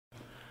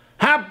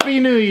Happy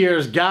New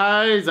Year's,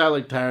 guys. I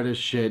look tired as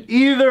shit.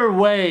 Either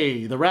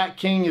way, the Rat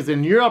King is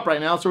in Europe right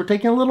now, so we're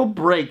taking a little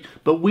break,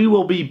 but we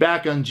will be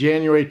back on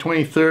January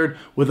 23rd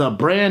with a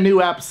brand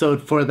new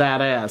episode for that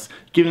ass.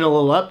 Giving a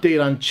little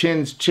update on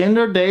Chin's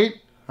Tinder date.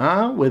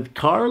 With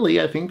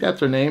Carly, I think that's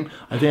her name.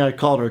 I think I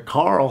called her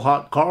Carl,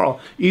 Hot Carl.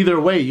 Either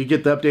way, you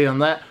get the update on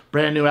that.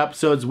 Brand new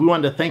episodes. We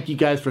wanted to thank you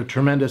guys for a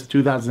tremendous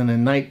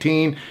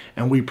 2019,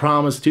 and we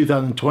promise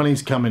 2020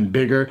 is coming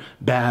bigger,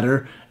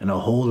 badder, and a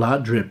whole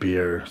lot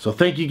drippier. So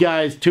thank you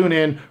guys. Tune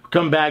in. We'll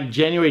come back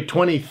January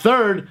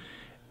 23rd,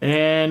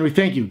 and we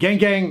thank you. Gang,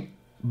 gang,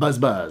 buzz,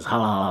 buzz. Ha,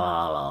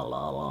 la, la,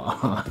 la, la,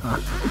 la.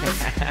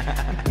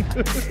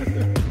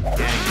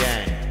 Gang,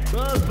 gang.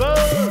 Buzz,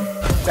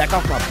 buzz. Back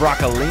off my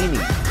broccolini.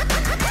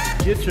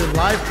 Get your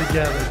life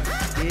together.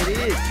 It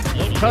is.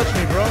 Don't touch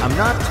me, bro. I'm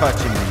not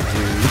touching you,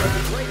 dude.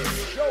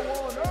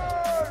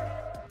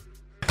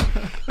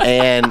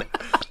 And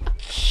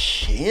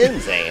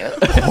Chin's aunt.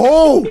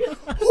 Oh,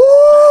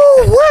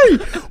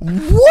 wait.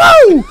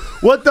 Whoa.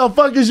 What the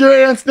fuck is your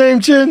aunt's name,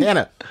 Chin?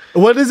 Hannah.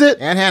 What is it?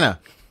 Aunt Hannah.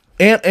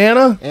 Aunt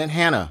Anna? Aunt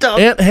Hannah.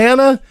 Aunt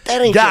Hannah?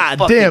 That ain't God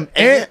your damn.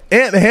 fucking aunt.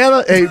 Aunt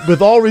Hannah, hey,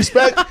 with all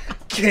respect,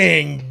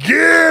 King,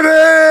 get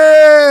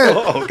it!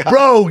 Oh, God.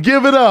 Bro,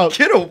 give it up.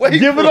 Get away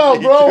Give from it up,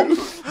 me, bro. dude.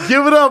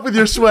 Give it up with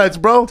your sweats,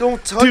 bro.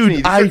 Don't touch dude, me.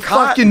 These I are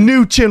cotton. fucking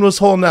knew Chin was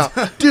holding out.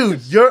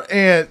 Dude, your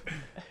aunt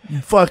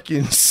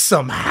fucking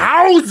some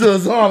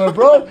houses on her,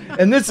 bro.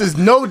 And this is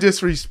no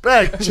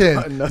disrespect,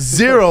 Chin. No.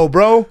 Zero,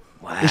 bro.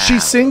 Wow. Is she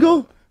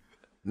single?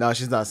 No,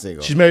 she's not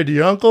single. She's married to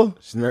your uncle?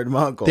 She's married to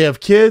my uncle. They have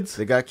kids?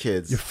 They got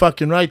kids. You're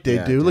fucking right, they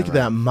Yeah, do. Look at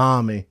damn that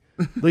mommy.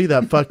 Look at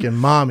that fucking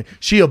mommy.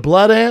 She a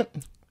blood aunt?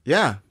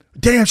 Yeah.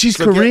 Damn, she's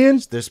So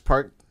Korean? there's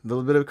a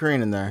little bit of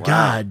Korean in there.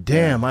 God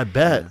damn, I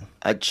bet.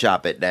 I'd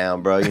chop it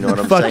down, bro. You know what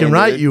I'm saying? Fucking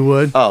right dude? you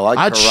would. Oh,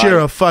 I'd share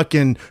a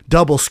fucking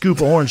double scoop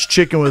of orange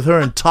chicken with her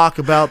and talk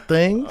about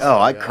things. Oh,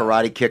 I'd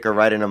karate kick her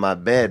right into my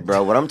bed,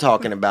 bro. What I'm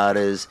talking about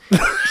is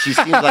she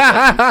seemed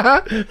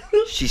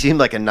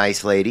like a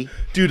nice lady.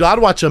 Dude, I'd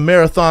watch a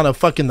marathon of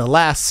fucking The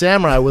Last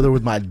Samurai with her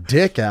with my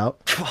dick out.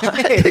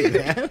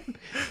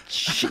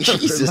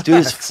 Jesus,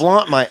 dude, just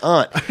flaunt my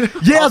aunt.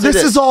 Yeah, I'll say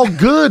this is all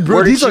good, bro.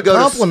 Where did These she are go to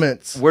s-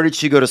 compliments. Where did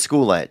she go to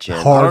school at, Chin?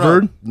 I don't know.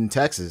 Harvard. In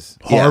Texas.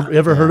 Harvard. Yeah.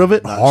 Ever heard of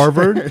it?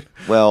 Harvard.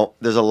 Well,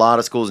 there's a lot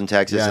of schools in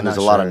Texas, Yeah, and there's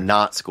not a lot of sure.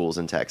 not schools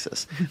in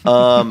Texas.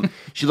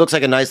 She looks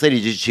like a nice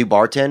lady. Did she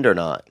bartend or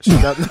not?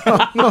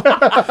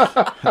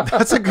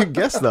 That's a good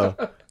guess, though.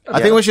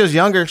 I think when she was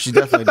younger, she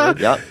definitely did.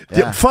 Yep.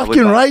 Yeah.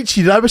 Fucking right,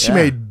 she did. I bet she Yeah.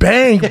 made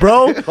bank,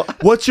 bro.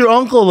 What's your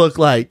uncle look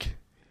like?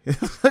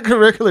 Like a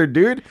regular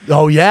dude.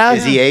 Oh, yeah?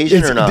 Is he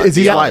Asian or not? Is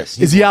he, Be out, honest.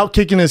 is he out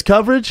kicking his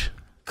coverage?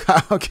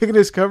 Kicking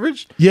his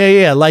coverage.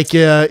 Yeah. Like,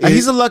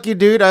 He's a lucky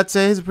dude. I'd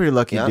say he's a pretty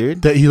lucky Yeah.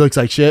 dude. that he looks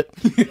like shit.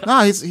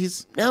 No,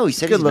 he's. No, he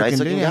said Good he's a nice looking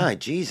looking dude, yeah. guy.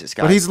 Jesus,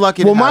 guys. But he's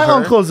lucky. Well, to my have her.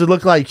 uncles that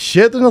look like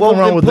shit. There's nothing Well,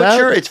 wrong then with put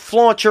that. it's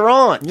flaunt your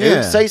aunt, dude.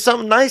 Yeah. Say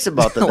something nice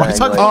about the Why dang you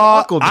talking lady. about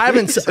uncle? I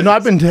haven't. Jesus. No,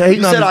 I've been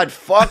hating You on. said I'd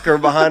fuck her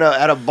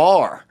at a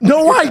bar.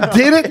 No, I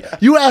didn't.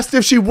 You asked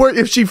if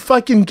she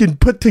fucking can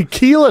put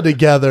tequila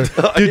together.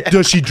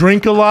 Does she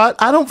drink a lot?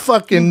 I don't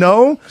fucking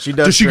know. She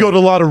does Does she drink. go to a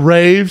lot of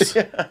raves?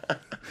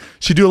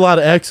 She do a lot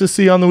of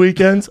ecstasy on the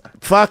weekends?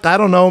 Fuck, I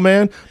don't know,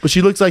 man. But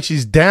she looks like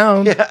she's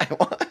down.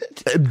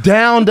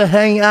 Down to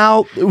hang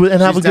out and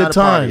have a down good to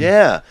party. time.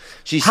 Yeah.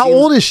 How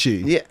old is she?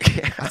 Yeah.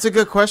 That's a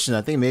good question.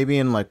 I think maybe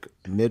in like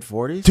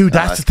mid-40s. Dude,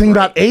 that's the thing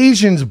about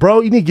Asians,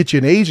 bro. You need to get you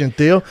an Asian,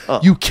 Theo.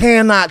 You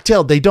cannot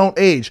tell. They don't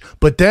age.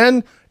 But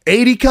then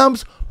 80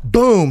 comes,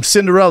 boom,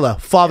 Cinderella,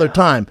 father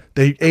time.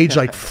 They age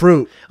like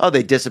fruit. Oh,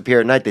 they disappear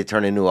at night. They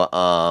turn into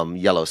a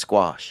yellow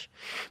squash.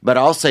 But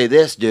I'll say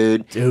this,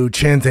 dude. Dude,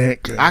 Chin's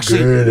ain't Actually,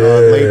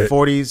 good. late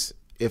 40s,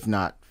 if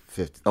not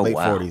 50. Oh, late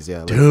wow. 40s, yeah.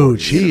 late Dude,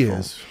 40s. she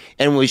is.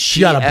 And was she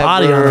She got a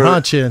body on her, ever-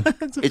 huh, Chin?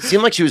 It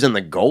seemed like she was in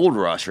the gold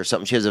rush or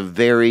something. She has a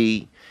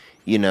very,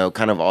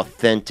 kind of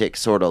authentic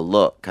sort of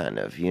look, kind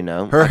of,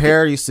 Her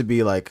hair used to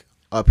be like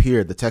up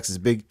here, the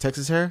big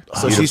Texas hair.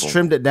 So she's Beautiful.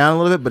 trimmed it down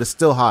a little bit, but it's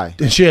still high.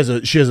 And she has a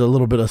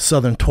little bit of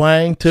southern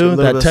twang She has a too. little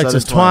That bit of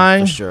Texas southern twang,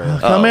 twang. for sure.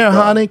 Come here,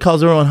 bro. honey.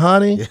 Calls her own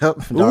honey.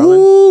 Yep, darling.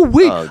 Ooh,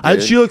 wee. Oh,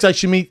 dude. She looks like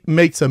she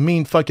makes a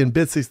mean fucking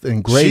biscuits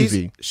and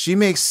gravy. She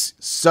makes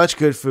such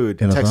good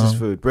food, In a Texas thumb.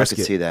 food. I Brisket.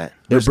 could see that.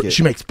 Brisket.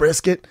 She makes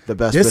brisket. The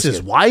best This brisket.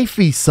 is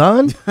wifey,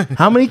 son.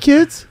 How many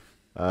kids?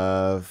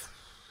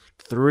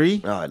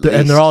 3? Oh, at And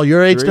least. they're all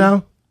your age 3?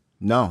 now?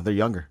 No, they're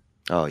younger.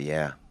 Oh,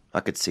 yeah. I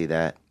could see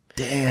that.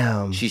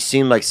 Damn. She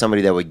seemed like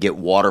somebody that would get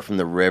water from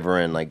the river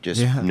and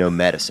just Yeah. know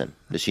medicine.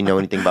 Does she know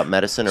anything about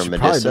medicine or She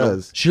probably medicinal?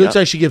 does. She looks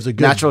like she gives a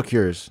good Natural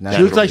cures. She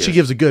Natural looks like she cures.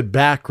 gives a good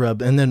back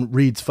rub and then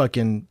reads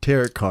fucking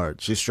tarot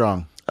cards. She's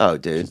strong. Oh,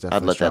 dude, definitely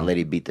I'd let strong. that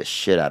lady beat the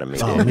shit out of me,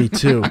 Oh, dude. me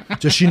too.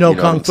 Does she know You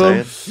know Kung what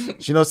I'm Fu? saying?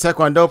 She knows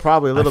Taekwondo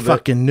probably a I little bit.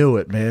 fucking knew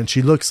it, man.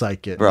 She looks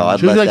like it. Bro, I'd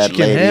she looks let like that she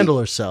can lady- handle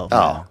herself.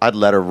 Oh, I'd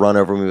let her run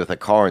over me with a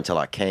car until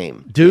I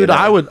came. Dude, you know?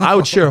 I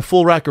would share a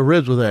full rack of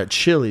ribs with her at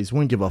Chili's.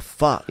 Wouldn't give a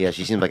fuck. Yeah,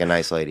 she seems like a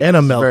nice lady. And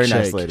a very milkshake.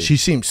 nice lady. She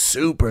seems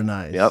super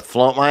nice. Yep,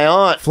 flaunt my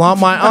aunt. Flaunt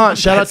my aunt.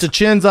 Shout out to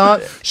Chin's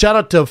aunt. Shout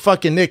out to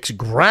fucking Nick's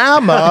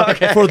grandma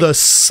for the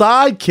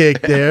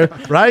sidekick there,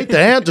 right? The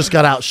aunt just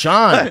got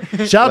outshined.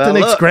 Shout out to Well,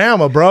 Nick's look.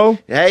 grandma, bro.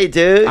 Hey,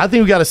 dude. I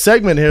think we got a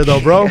segment here,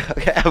 though, bro.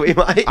 Yeah, we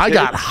might. I dude.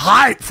 got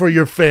hype for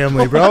your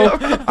family, bro.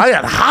 I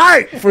got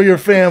hype for your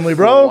family,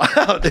 bro.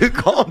 Wow, dude,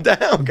 calm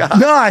down, God.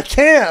 No, I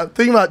can't.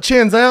 Think about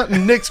Chin's aunt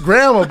and Nick's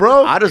grandma,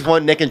 bro. I just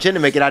want Nick and Chin to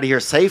make it out of here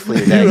safely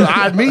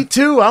today. Me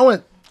too. I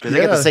went. Because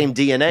they got the same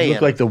DNA. You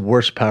look like the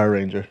worst Power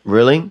Ranger.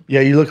 Really? Yeah,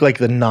 you look like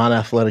the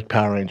non-athletic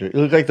Power Ranger. You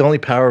look like the only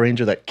Power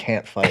Ranger that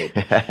can't fight,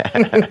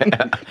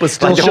 but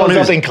still Like the one shows up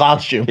who's- in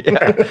costume.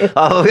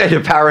 I look like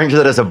the Power Ranger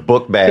that has a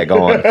book bag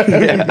on.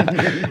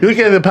 You look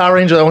like the Power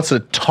Ranger that wants to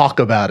talk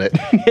about it.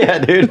 Yeah,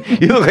 dude.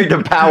 You look like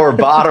the Power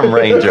Bottom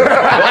Ranger.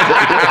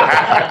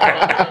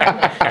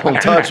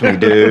 Don't touch me,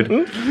 dude.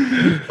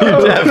 You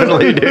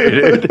definitely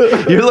do,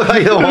 dude. You look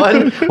like the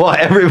one while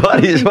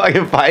everybody's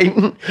fucking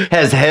fighting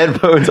has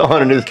headphones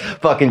on and is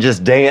fucking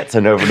just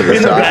dancing over to the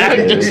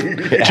side. Just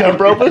jump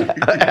roping.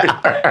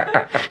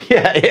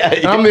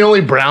 Yeah. I'm the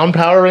only brown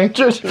Power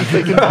Ranger. Is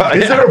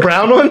there a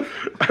brown one?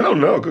 I don't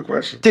know. Good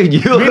question. Dude, you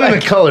look Meaning the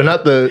like color,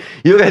 not the.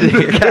 you look like the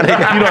kind of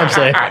You know what I'm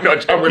saying. I know.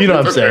 I'm with You know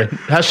what I'm Okay. saying.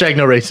 Hashtag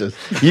no racist.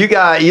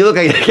 you look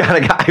like the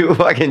kind of guy who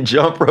fucking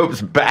jump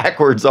ropes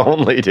backwards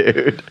only,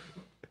 dude.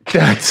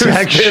 That's Spins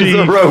actually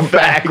the rope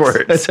facts.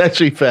 backwards. That's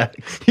actually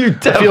facts. You I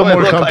definitely feel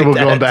more look comfortable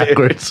like that, going dude.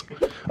 backwards.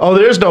 Oh,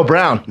 there's no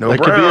brown. No that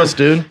could be brown. us,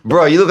 dude.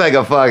 Bro, you look like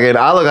a fucking.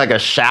 I look like a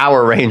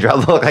shower ranger. I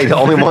look like the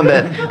only one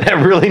that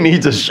really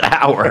needs a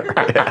shower.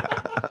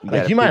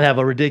 Like you might have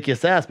a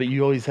ridiculous ass, but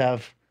you always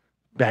have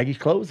baggy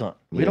clothes on.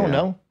 We don't Yeah.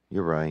 know.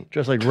 You're right.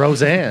 Dressed like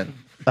Roseanne.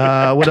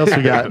 What else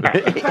we got?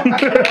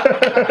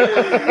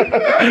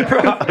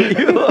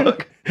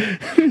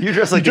 You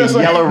dress like the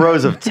Yellow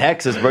Rose of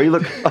Texas, bro. You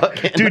look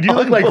fucking. Dude, you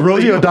look like Rosie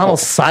unbelievable.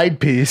 O'Donnell's side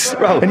piece.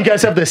 And you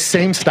guys have the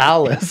same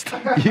stylist.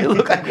 You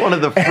look like one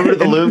of the Fruit of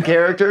the Loom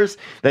characters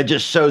that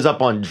just shows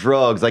up on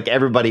drugs, like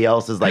everybody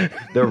else is like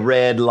the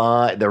red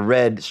lime, the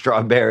red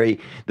strawberry,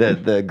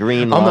 the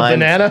green On the lime,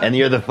 banana? and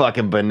you're the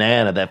fucking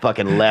banana that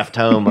fucking left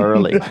home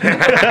early.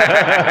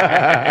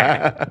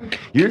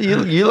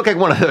 you look like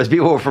one of those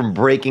people from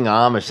Breaking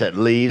Amish that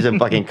leaves and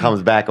fucking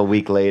comes back a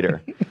week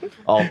later,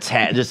 all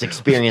just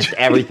experienced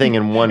everything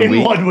in 1 In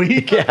week. 1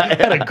 week.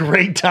 Had a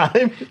great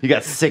time. You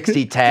got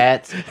 60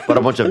 tats, but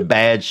a bunch of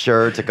bad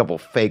shirts, a couple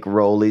fake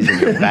rollies in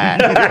your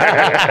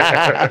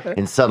back.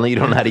 And suddenly you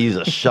don't know how to use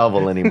a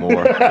shovel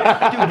anymore.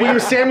 But you're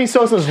Sammy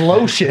Sosa's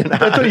lotion.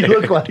 That's what you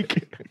look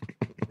like.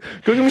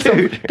 Go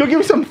give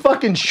me some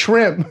fucking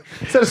shrimp.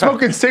 Instead of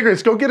smoking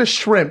cigarettes, go get a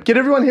shrimp. Get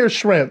everyone here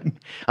shrimp.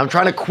 I'm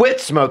trying to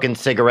quit smoking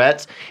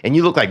cigarettes, and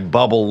you look like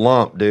Bubble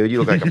Lump, dude.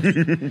 You look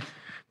like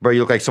bro, you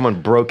look like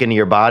someone broke into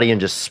your body and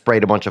just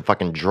sprayed a bunch of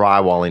fucking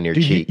drywall in your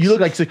Dude, cheeks. you look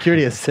like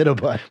security at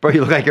Cinnabon. Bro, you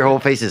look like your whole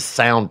face is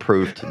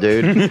soundproofed,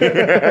 dude. You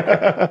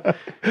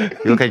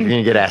look like you're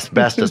gonna get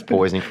asbestos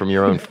poisoning from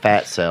your own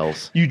fat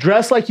cells. You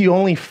dress like you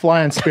only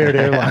fly on Spirit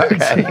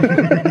Airlines.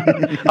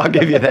 I'll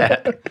give you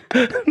that.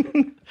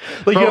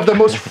 Like you have the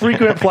most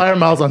frequent flyer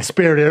miles on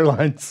Spirit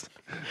Airlines.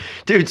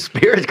 Dude,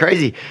 Spirit's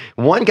crazy.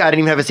 One guy didn't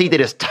even have a seat. They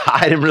just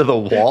tied him to the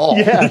wall.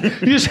 Yeah,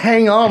 you just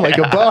hang on like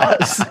a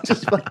bus.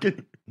 Just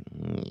fucking.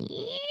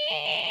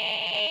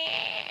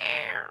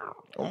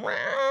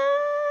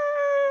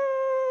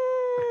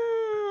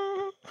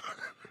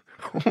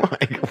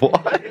 Like,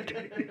 what?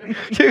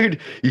 Dude,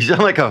 you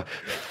sound like a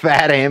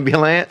fat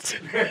ambulance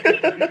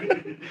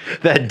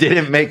that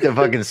didn't make the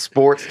fucking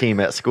sports team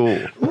at school.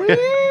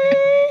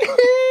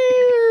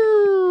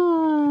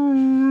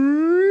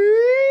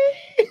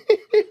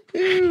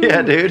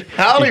 Yeah, dude.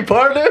 Howdy,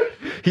 partner.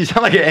 You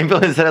sound like an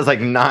ambulance that has like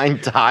 9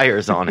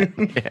 tires on it.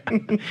 Yeah.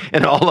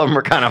 And all of them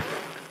are kind of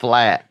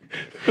flat.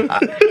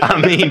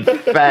 I mean,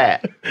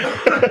 fat.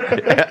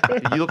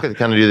 You look like the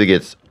kind of dude that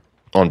gets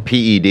on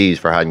PEDs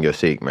for hide and go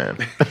seek, man.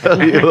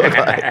 You look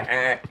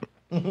like.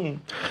 You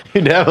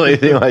definitely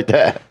seem like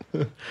that.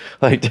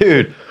 Like,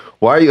 dude,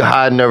 why are you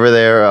hiding over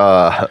there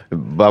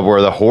above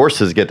where the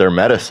horses get their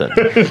medicine?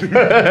 Hide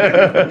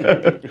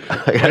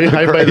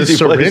by the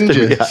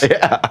syringes.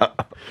 Yeah.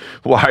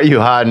 Why are you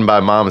hiding by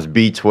mom's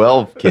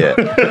B12 kit?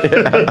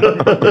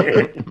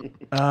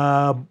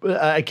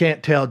 I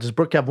can't tell. Does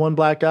Brooke have one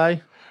black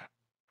eye?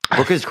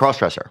 Brooke is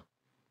crossdresser.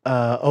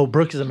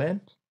 Brooke is a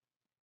man?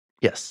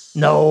 Yes.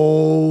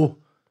 No.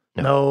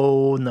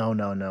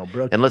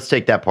 Brooke. And let's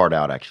take that part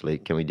out, actually.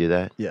 Can we do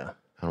that? Yeah.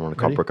 I don't want to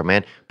call Ready? Brooke a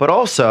man. But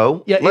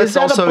also, Yeah, is let's that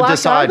a also black eye,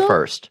 decide though?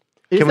 first.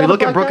 Is Can we that a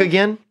look at black Brooke eye?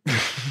 again?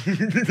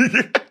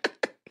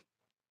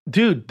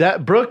 Dude,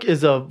 that Brooke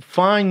is a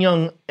fine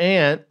young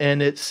aunt,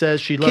 and it says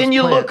she loves Can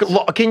you plants.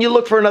 Can you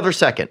look for another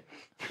second?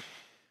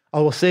 I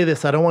will say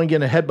this. I don't want to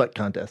get in a headbutt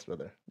contest with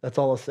her. That's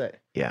all I'll say.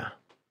 Yeah.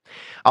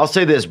 I'll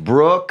say this,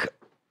 Brooke.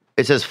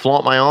 It says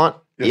flaunt my aunt.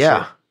 Yes,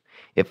 Yeah. sir.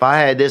 If I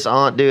had this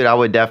aunt, dude, I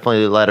would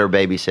definitely let her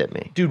babysit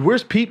me. Dude,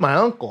 where's Pete, my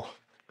uncle?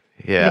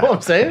 Yeah. You know what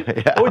I'm saying?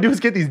 Yeah. All we do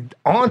is get these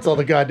aunts all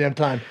the goddamn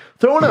time.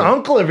 Throw in an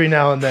uncle every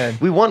now and then.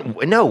 We're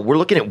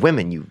looking at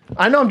women. You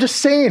I know, I'm just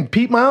saying,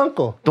 Pete, my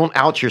uncle. don't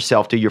out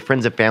yourself, dude. Your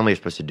friends and family are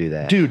supposed to do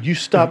that. Dude, you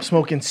stopped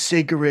smoking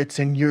cigarettes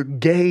and you're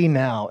gay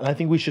now. And I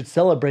think we should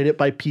celebrate it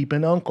by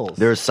peeping uncles.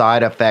 There's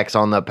side effects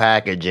on the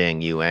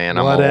packaging, you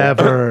animal.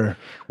 Whatever.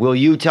 Will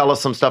you tell us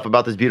some stuff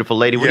about this beautiful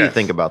lady? What do you Yes.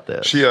 think about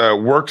this? She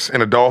works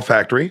in a doll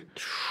factory.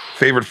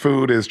 Favorite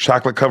food is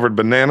chocolate covered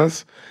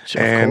bananas.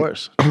 Of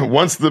course.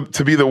 Wants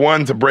to be the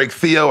one to break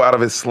Theo out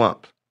of his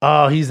slump.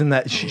 Oh, he's in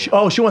that. She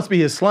wants to be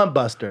his slump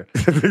buster.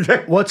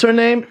 What's her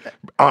name?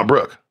 Aunt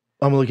Brooke.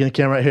 I'm looking at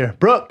the camera right here.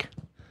 Brooke,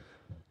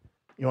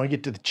 you want to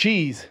get to the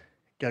cheese?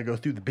 Got to go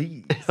through the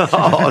bees.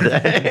 Oh,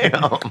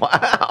 damn.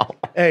 Wow.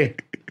 Hey,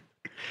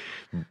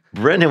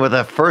 Brendan with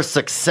a first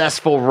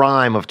successful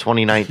rhyme of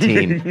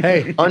 2019.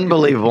 hey.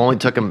 Unbelievable. Only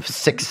took him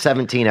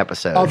 17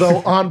 episodes.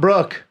 Although Aunt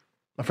Brooke,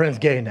 my friend's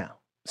gay now.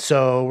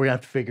 So we're going to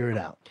have to figure it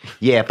out.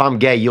 Yeah, if I'm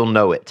gay, you'll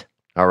know it.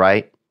 All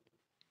right?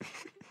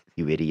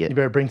 You idiot. You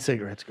better bring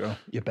cigarettes, girl.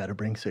 You better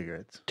bring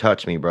cigarettes.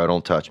 Touch me, bro.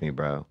 Don't touch me,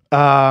 bro.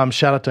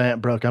 Shout out to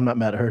Aunt Brooke. I'm not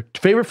mad at her.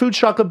 Favorite food,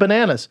 chocolate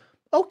bananas.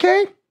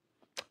 Okay.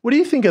 What do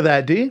you think of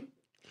that, D?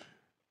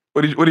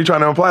 What are you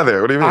trying to imply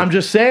there? What do you mean? I'm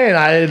just saying,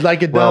 I'd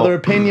like another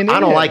opinion. I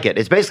in don't here. like it.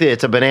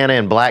 It's a banana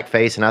in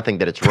blackface, and I think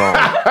that it's wrong.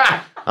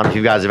 I don't know if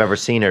you guys have ever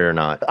seen it or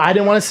not. I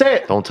didn't want to say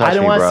it. Don't touch I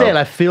didn't me, want to bro. say it.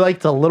 I feel like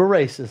it's a little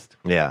racist.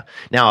 Yeah.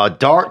 Now, a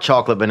dark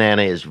chocolate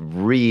banana is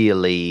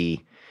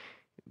really...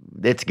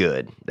 It's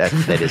good. That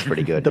is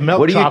pretty good. The milk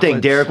What do you think,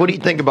 chocolates. Derek? What do you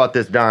think about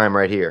this dime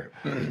right here?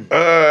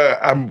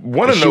 I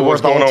want Is to she know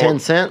what's worth all going 10 on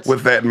cents?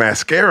 with that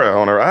mascara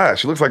on her eye.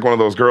 She looks like one of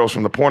those girls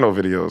from the porno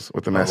videos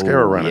with the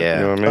mascara running. yeah.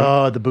 You know what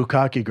I mean? The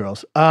Bukkake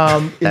girls.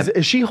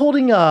 Is she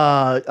holding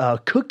a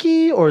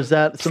cookie or is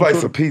that some Slice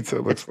sort of pizza.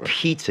 Looks like.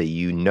 Pizza.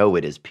 You know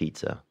it is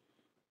pizza.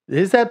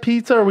 Is that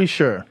pizza? Are we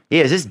sure?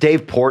 Yeah, is this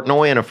Dave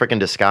Portnoy in a freaking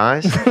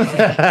disguise? Who is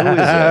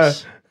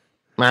this?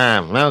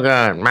 No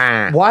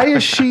good. Why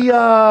is she?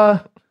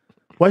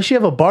 Why does she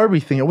have a Barbie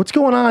thing? What's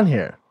going on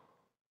here?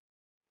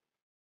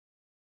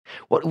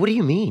 What do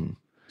you mean?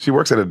 She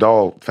works at a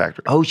doll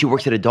factory. Oh, she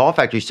works at a doll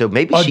factory, so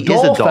maybe A she doll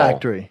is a doll.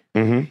 factory.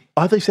 Mm-hmm.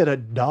 I thought you said a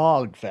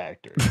dog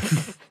factory.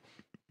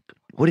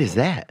 What is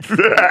that?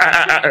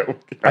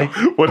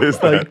 What is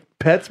that? Like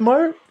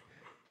PetSmart?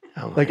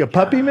 Oh my Like a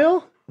puppy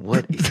mill?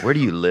 What? Where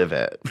do you live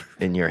at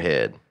in your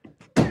head?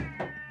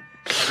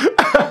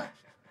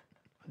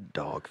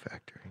 Dog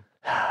factory.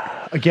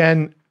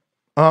 Again,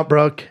 Aunt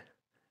Brooke,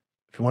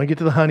 if you want to get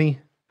to the honey,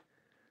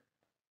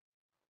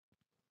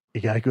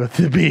 you gotta go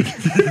through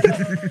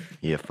the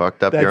bee. You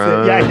fucked up That's your it.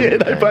 own. Yeah, I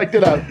did. I fucked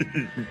it up.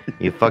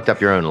 You fucked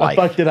up your own I life.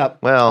 fucked it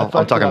up. Well, I I'm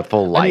fucked talking it up.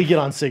 full I need life. to get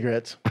on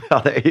cigarettes.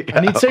 Oh, there you go.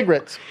 I need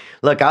cigarettes.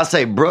 Look, I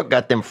say Brooke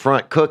got them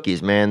front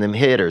cookies, man. Them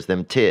hitters,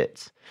 them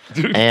tits.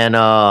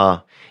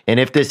 And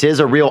if this is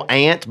a real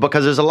aunt,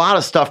 because there's a lot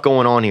of stuff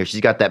going on here.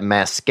 She's got that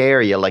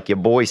mascara, like your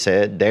boy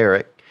said,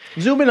 Derek.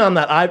 Zoom in on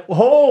that.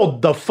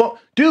 Hold the phone.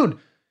 Dude,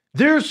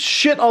 there's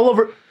shit all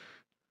over.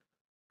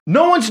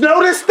 No one's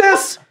noticed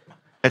this?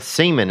 That's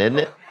semen, isn't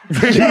it?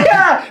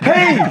 Yeah.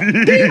 Hey.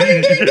 Ding, ding,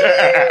 ding, ding.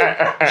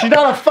 She's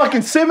not a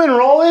fucking cinnamon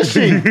roll, is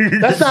she?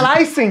 That's not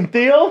icing,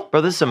 Theo.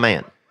 Bro, this is a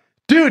man.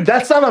 Dude,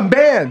 that's not a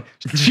man.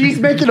 She's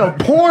making a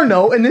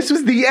porno, and this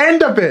was the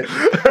end of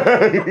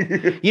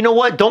it. You know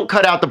what? Don't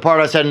cut out the part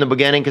I said in the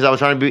beginning because I was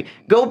trying to be.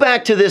 Go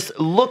back to this.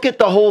 Look at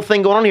the whole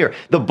thing going on here.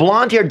 The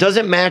blonde hair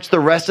doesn't match the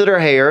rest of her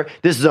hair.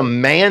 This is a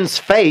man's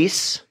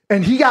face.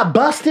 And he got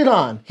busted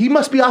on. He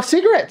must be off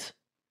cigarettes.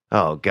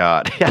 Oh,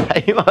 God. Yeah,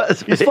 he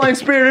must be. He's flying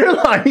Spirit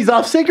Airline. He's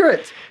off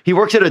cigarettes. He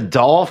works at a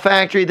doll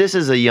factory. This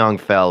is a young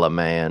fella,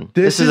 man.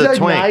 This is a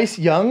twink. nice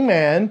young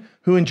man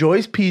who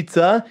enjoys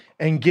pizza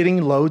and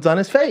getting loads on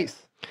his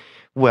face.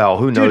 Well,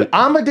 who knows? Dude,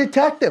 I'm a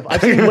detective.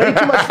 I've seen way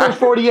too much for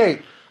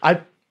 48.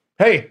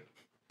 Hey,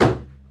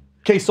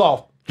 case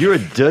solved. You're a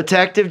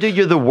detective, dude.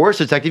 You're the worst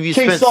detective. You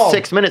Case spent solved.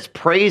 6 minutes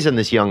praising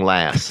this young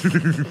lass.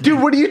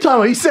 Dude, what are you talking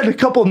about? He said a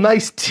couple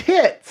nice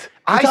tits.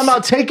 You're talking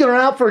about taking her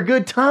out for a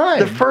good time.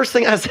 The first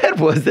thing I said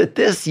was that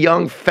this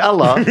young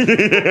fella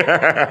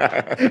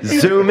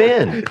zoom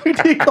in. You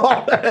did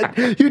call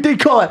that. You did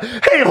call it.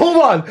 Hey, hold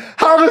on.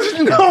 How does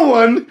no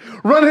one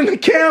running the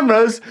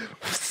cameras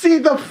see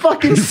the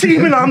fucking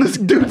semen on this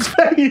dude's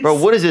face? Bro,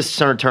 what is this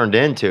turned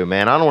into,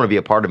 man? I don't want to be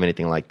a part of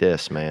anything like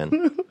this,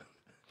 man.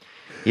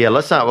 Yeah,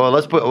 let's not. Well,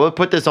 we'll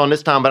put this on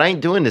this time, but I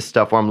ain't doing this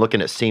stuff where I'm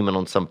looking at semen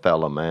on some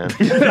fella, man.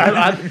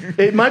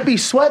 It might be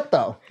sweat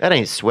though. That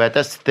ain't sweat.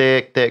 That's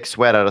thick, thick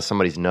sweat out of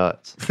somebody's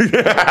nuts.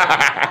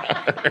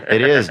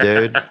 It is,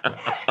 dude.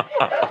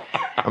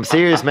 I'm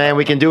serious, man.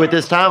 We can do it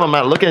this time. I'm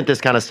not looking at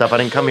this kind of stuff. I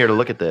didn't come here to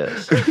look at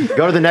this.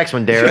 Go to the next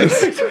one, Derek.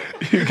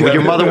 Would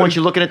your mother want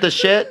you looking at this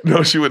shit?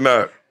 No, she would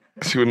not.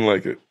 She wouldn't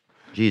like it.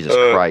 Jesus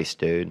Christ,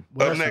 dude.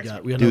 What else next. we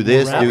got? We got Do more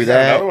this, rap? do We got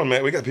that. another one,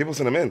 man. We got people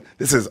send them in.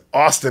 This is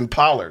Austin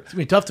Pollard. It's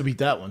gonna be tough to beat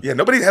that one. Yeah,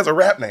 nobody has a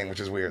rap name, which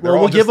is weird. Well,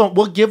 we'll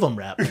give him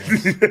rap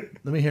names.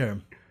 Let me hear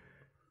him.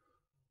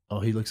 Oh,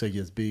 he looks like he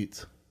has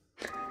beats.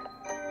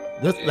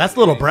 That's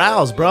little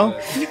brows, bro.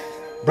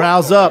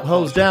 Brows up,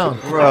 hose down.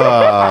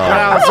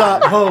 Brows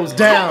up, hose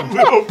down.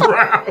 Little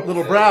Brown.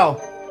 Little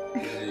brow.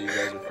 Yeah, you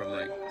guys are from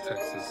like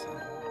Texas.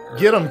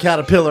 Get him,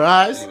 caterpillar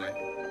eyes. Anyway.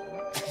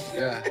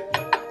 Yeah.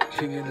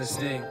 King in the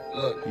Sting.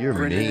 Look, You're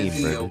Brendan mean, and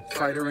Theo, Brendan.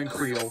 Fighter and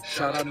Creole.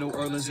 Shout out New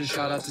Orleans and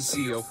shout out to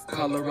CO.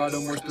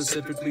 Colorado, more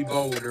specifically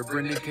Boulder.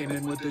 Brendan came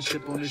in with a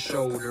chip on his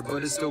shoulder,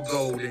 but it's still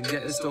gold and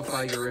yet it's still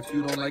fire. If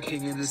you don't like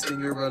King in the Sting,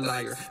 you're a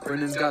liar.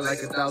 Brendan's got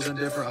like 1,000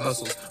 different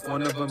hustles.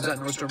 One of them's at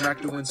Nordstrom Rack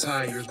doing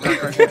tires.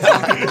 Black Rack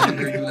can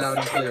hear you loud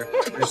and clear.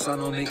 Your son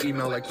on the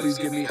email like, please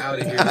get me out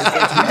of here. Let's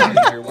get me out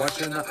of here.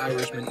 Watching the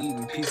Irishman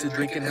eating pizza,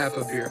 drinking half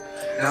a beer.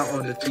 Now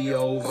on to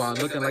Theo Vaughn,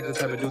 looking like the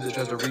type of dude that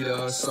tries to read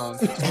a song.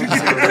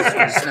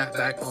 Snap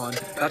back on,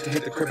 about to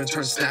hit the crib and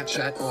turn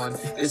Snapchat on.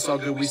 It's all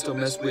good, we still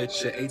mess with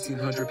ya.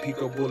 1800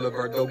 Pico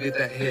Boulevard, go get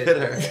that hit.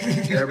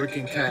 Derek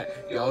and Kat,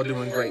 y'all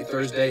doing great.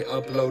 Thursday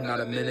upload, not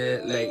a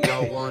minute late.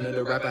 Y'all wanted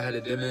a rap, I had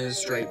to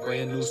demonstrate.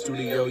 Brand new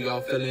studio,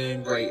 y'all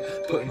feeling great.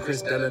 Putting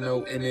Chris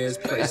Delano in his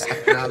place.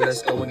 Now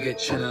let's go and get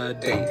Chin a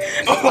date.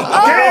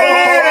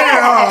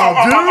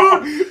 Damn,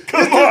 dude.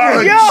 Come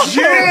on,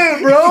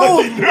 shit,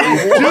 bro.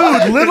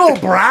 Dude, little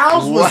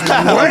brows was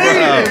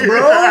waiting,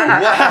 bro.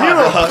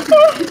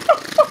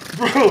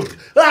 Bro.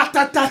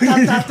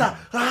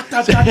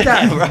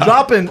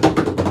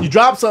 You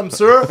dropped something,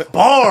 sir.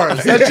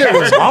 Bars. That shit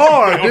was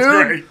hard,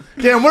 dude.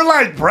 Damn, we're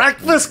like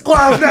Breakfast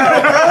Club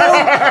now, bro.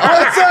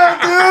 What's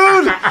up,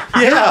 dude?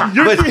 Yeah,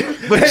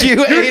 but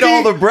you ate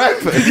all the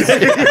breakfast.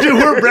 Dude,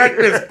 we're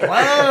Breakfast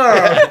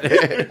Club.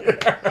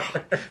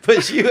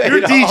 But you ate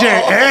You're DJ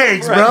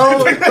Eggs,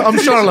 bro. I'm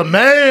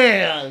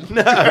Charlemagne.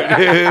 No,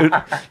 dude.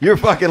 You're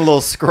fucking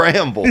little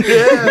scramble.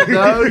 Yeah,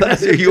 dude.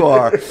 That's who you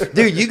are.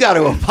 Dude, you got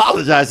to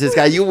apologize to this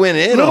guy. You went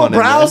in Little on him,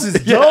 brows man.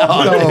 is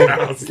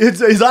dope,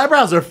 though. His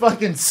eyebrows are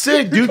fucking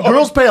sick, dude.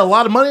 Girls pay a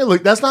lot of money.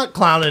 Look, that's not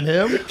clowning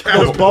him.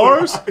 Those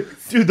bars,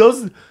 dude.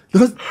 Those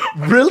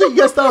really?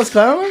 Yes, that was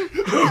clowning.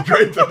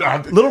 Great to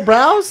not. Little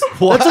brows.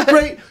 That's a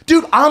great,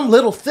 dude. I'm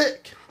little thick.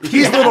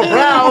 He's little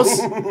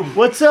brows.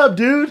 What's up,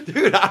 dude?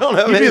 Dude, I don't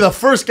know. You'd be the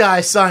first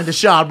guy signed to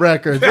Shop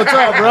Records. What's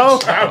up, bro?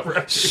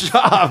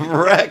 Shop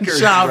Records.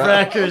 Shop bro.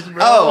 Records,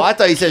 bro. Oh, I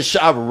thought you said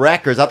Shop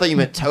Records. I thought you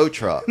meant tow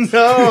trucks.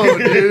 No,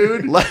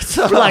 dude. Let's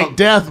We're like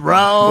Death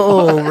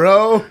Row,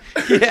 bro.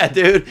 yeah,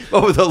 dude.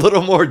 But with a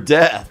little more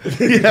death.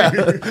 Yeah.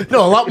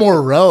 No, a lot more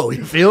row.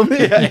 You feel me?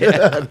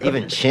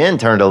 Even Chin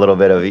turned a little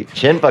bit of.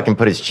 Chin fucking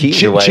put his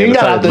cheese away Chin and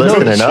got out started the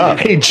listening up.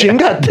 Hey, Chin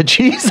got the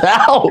cheese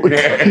out.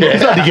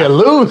 He's about to get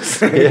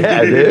loose.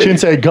 Yeah, dude. Chin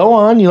said, "Go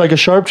on. You like a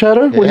sharp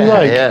cheddar? What do you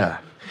like? Yeah.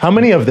 How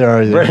many of there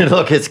are there?" Brendan,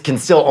 look, it can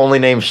still only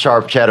name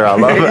sharp cheddar. I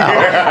love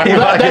how he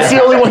That's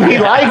the only one he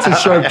likes is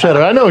sharp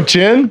cheddar. I know,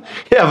 Chin.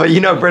 Yeah, but you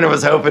know, Brendan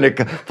was hoping to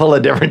pull a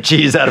different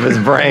cheese out of his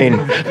brain,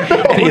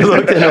 and he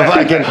looked into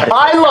fucking.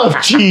 I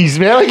love cheese,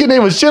 man. I can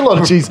name a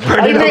shitload of cheese.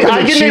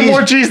 I can name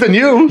more cheese than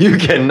you. You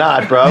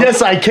cannot, bro.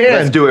 Yes, I can.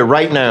 Let's do it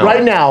right now.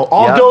 Right now.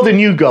 I'll Yep. go, then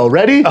you go.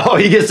 Ready? Oh,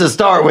 he gets to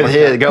start with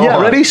his. Go Yeah,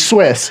 on. ready?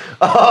 Swiss.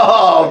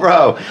 Oh,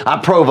 bro. I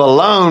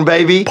provolone,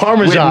 baby.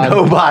 Parmesan. With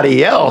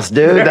nobody else,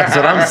 dude. That's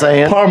what I'm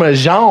saying.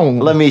 Parmesan.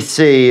 Let me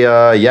see.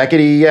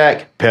 Yakety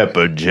yak.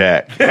 Pepper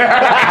jack.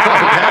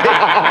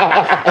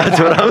 That's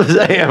what I'm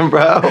saying,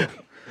 bro.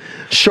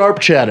 Sharp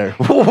cheddar.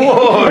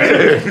 Whoa,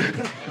 dude.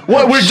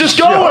 What? We're just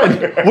going.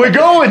 We're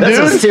going, That's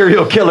dude. a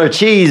serial killer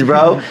cheese,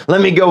 bro. Let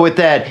me go with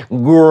that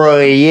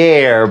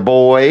Gruyere,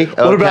 boy.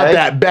 What about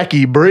that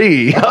Becky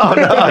Brie? Oh,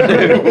 no,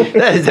 dude.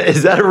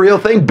 Is that a real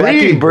thing?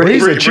 Becky Brie?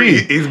 Brie's a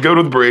cheese. He's good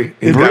with Brie.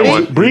 He's got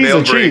one. He Brie's a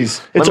nailed Brie.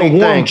 cheese. It's Let a me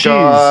warm think. cheese.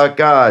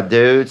 God,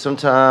 dude.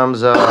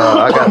 Sometimes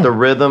I got the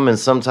rhythm, and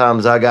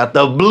sometimes I got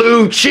the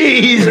blue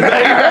cheese, baby.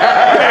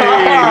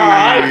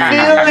 I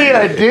feel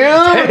ya, dude.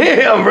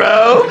 Damn,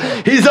 bro.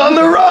 He's on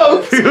the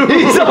ropes.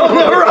 He's on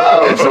the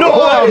ropes. No,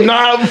 boy. I'm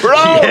not, bro.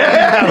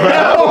 Yeah,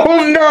 bro.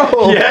 Oh,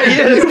 no. Yeah, he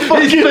is.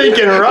 He's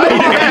thinking right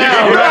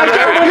now, bro.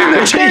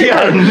 He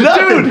got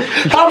nothing.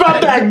 Dude, how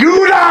about that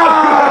Gouda?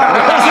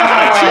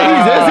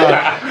 Cheese, is it?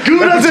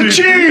 Gouda's a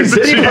cheese.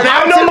 Did he And I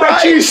pronounce know it my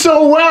right? cheese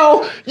so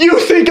well, you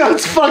think I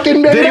was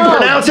fucking made Did he up.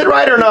 pronounce it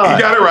right or not?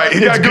 He got it right.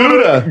 He got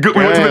Gouda. Gouda.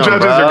 We went to the Damn,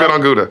 judges. bro. They're good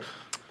on Gouda.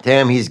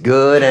 Damn, he's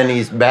good and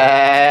he's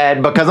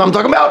bad because I'm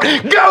talking about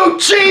goat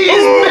cheese,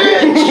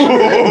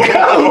 bitch!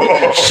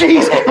 Goat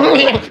cheese!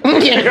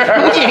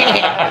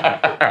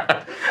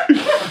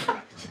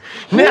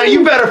 Now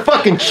you better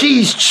fucking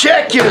cheese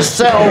check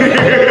yourself.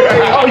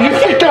 Oh, you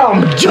think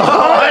I'm Oh,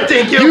 done? I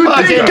think you're You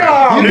fucking. think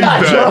I'm You're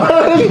not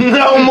done?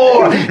 no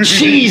more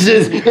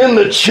cheeses in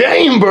the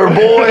chamber,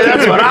 boy.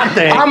 That's what I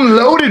think. I'm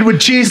loaded with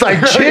cheese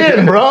like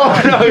Chin, bro.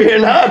 No, you're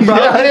not, bro.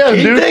 Yeah, I am,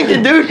 You dude.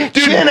 thinking, dude?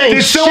 Chin ain't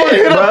Did someone shit,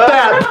 hit bro. up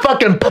that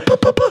fucking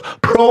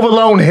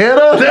provolone hitter?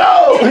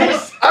 No,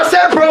 I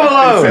said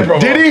provolone.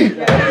 Did he?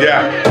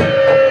 Yeah.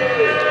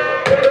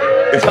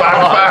 It's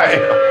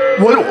 5-5.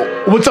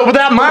 What's up with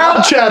that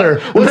mild cheddar?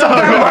 What's up with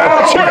that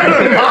mild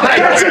cheddar?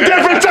 That's a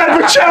different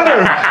type of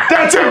cheddar.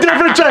 That's a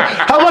different cheddar.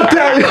 How about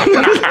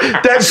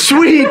that? That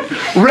sweet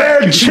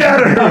red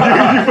cheddar.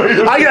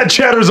 I got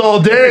cheddars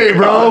all day,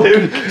 bro.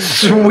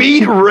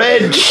 Sweet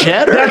red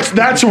cheddar.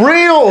 That's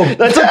real.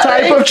 That's a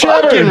type of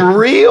cheddar. Fucking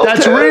real.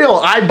 That's dude. real.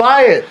 I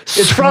buy it.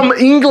 It's from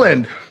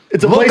England.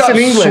 It's a Look place up in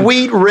England.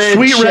 sweet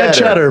red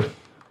cheddar.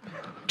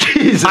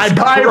 Jesus I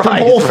buy it from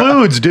Christ. Whole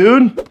Foods,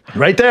 dude.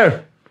 Right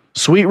there.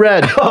 Sweet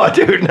red. Oh,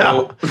 dude,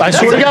 no. I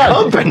swear to That's a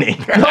God. company.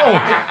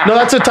 No,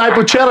 that's a type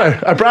of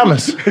cheddar. I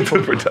promise. It's a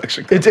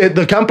production.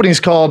 The company's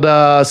called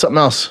something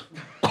else.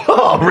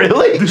 Oh,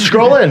 really?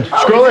 Scroll in.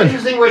 Oh, it's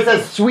interesting where it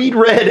says Sweet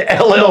Red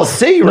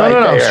LLC right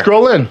No. there.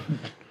 Scroll in.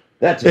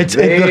 That's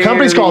The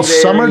company's called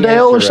very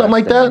Summerdale or something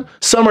like interesting.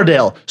 that.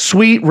 Summerdale.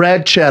 Sweet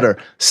red cheddar.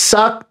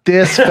 Suck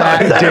this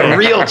fat Is that a dick.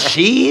 real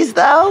cheese,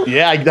 though?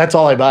 Yeah, that's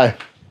all I buy.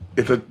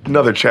 It's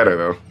another cheddar,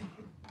 though.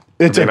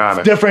 It's Being a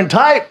honest. different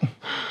type.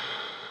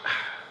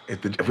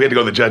 If we had to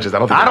go to the judges, I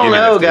don't think I they'd don't give me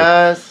know, this, dude.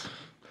 guys.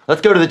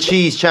 Let's go to the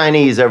cheese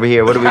Chinese over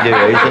here. What do we do?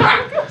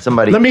 Ethan?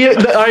 Somebody. Let me. All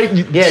right.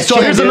 Yeah, so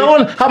cheers, here's dude. another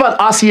one. How about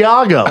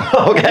Asiago?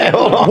 Okay,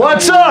 hold on.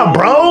 What's up,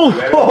 bro?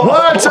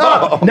 What's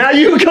up? Now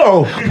you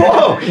go.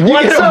 Whoa,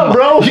 What's up,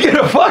 bro? You get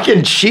a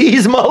fucking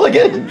cheese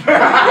mulligan?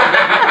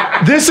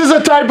 This is a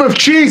type of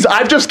cheese.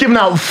 I've just given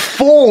out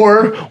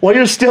 4 while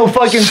you're still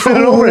fucking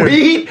sitting over it.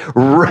 Sweet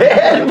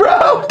red,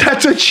 bro?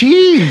 That's a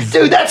cheese.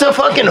 Dude, that's a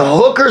fucking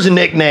hooker's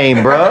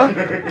nickname, bro.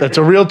 That's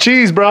a real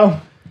cheese, bro.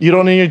 You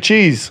don't need your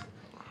cheese.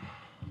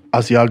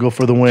 Asiago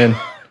for the win.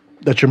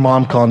 That's your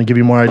mom calling to give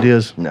you more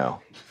ideas.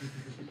 No.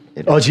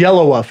 Oh, it's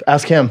Yellow Wolf.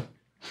 Ask him.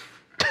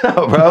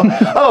 Oh, bro.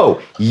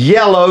 Oh,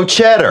 yellow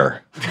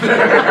cheddar.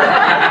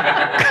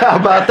 How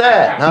about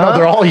that? Huh? No,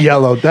 they're all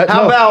yellow.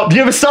 How about-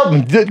 give us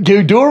something?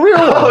 Do a real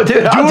one. Oh,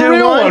 dude, I'll do a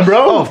real one,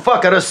 bro. Oh,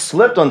 fuck, I just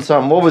slipped on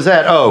something. What was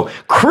that? Oh,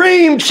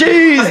 cream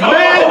cheese,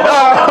 man.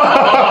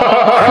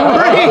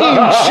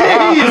 Cream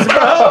cheese,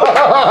 bro.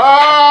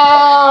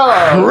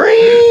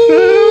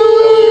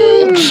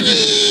 Cream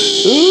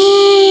cheese.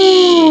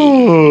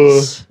 Ooh.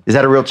 Is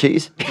that a real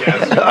cheese?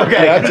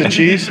 Okay. That's a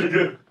cheese.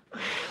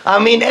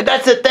 I mean,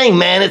 that's the thing,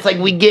 man. It's like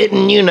we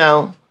getting,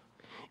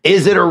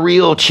 is it a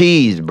real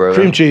cheese, bro?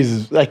 Cream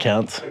cheese, that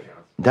counts.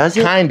 Does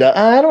it? Kinda.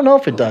 I don't know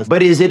if it does.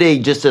 But is it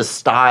just a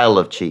style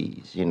of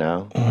cheese,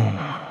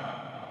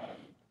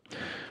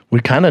 We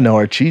kind of know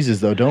our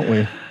cheeses, though, don't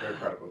we?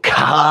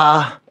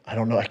 Ka. I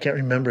don't know. I can't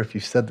remember if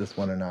you said this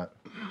one or not.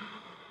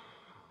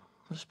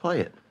 Let's play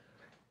it.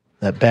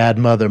 That bad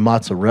mother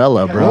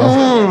mozzarella,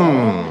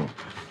 bro.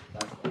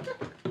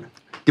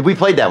 Did we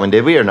play that one,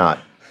 did we, or not?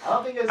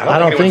 I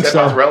don't think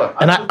so. Mozzarella.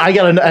 And I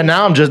got and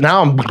now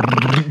I'm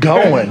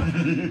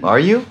going. Are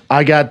you?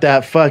 I got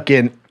that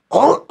fucking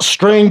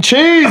string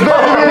cheese, baby.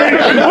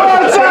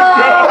 What's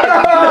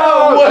up?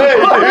 No way,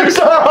 What's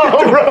up,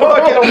 bro?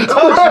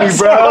 Don't touch me,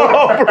 bro.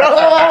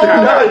 Do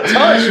not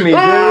touch me, dude.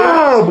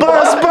 Oh,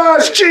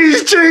 bus,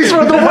 cheese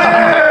for the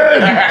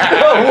win!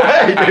 No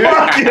way, dude.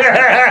 Fuck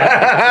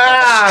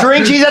yeah!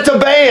 String cheese, that's a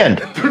band.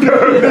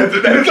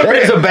 That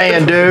is a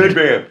band, dude.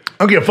 Man.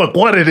 I don't give a fuck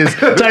what it is.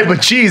 Type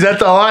of cheese.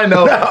 That's all I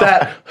know.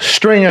 That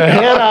string of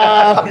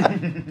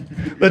henna.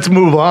 Let's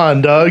move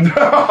on, Doug.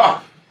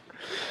 Oh,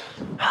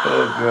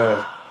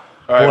 God.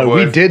 All right, Boy,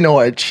 we boys. did know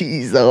our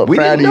cheese, though. We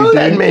Proud didn't of know you,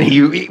 that dude.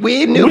 many.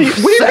 We knew What do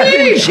you 7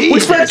 mean? cheeses. We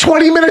spent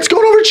 20 minutes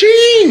going over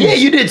cheese. Yeah,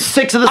 you did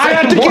 6 of the I same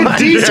had to one. get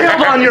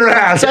detailed on your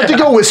ass. I had to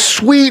go with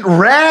sweet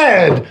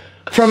red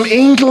from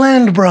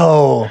England,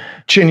 bro.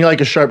 Chin, you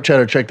like a sharp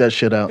cheddar? Check that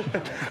shit out.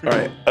 All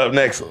right. Up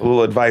next, a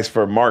little advice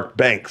for Mark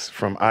Banks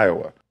from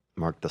Iowa.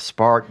 Mark the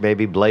spark,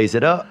 baby. Blaze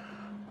it up.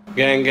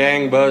 Gang,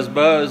 gang, buzz,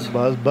 buzz.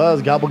 Buzz,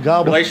 buzz, gobble,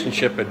 gobble.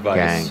 Relationship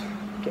advice. Gang.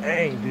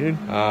 Dang, dude.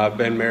 I've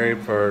been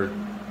married for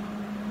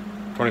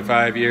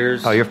 25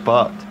 years. Oh, you're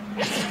fucked.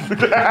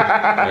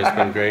 It's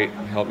been great.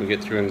 Helped me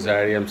get through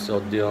anxiety. I'm still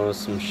dealing with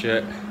some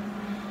shit.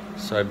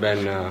 So I've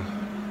been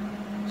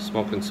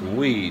smoking some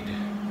weed.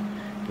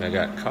 And I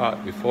got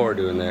caught before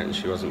doing that, and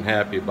she wasn't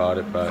happy about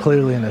it, but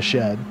Clearly in a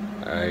shed.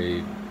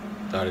 I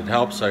thought it'd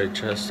help, so I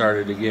just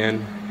started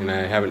again, and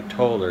I haven't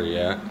told her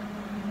yet.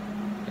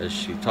 As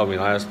she told me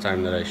last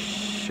time that I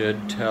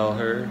should tell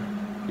her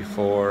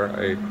before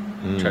I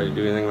try to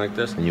do anything like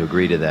this. And you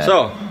agree to that.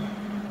 So,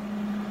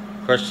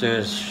 question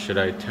is, should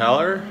I tell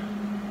her?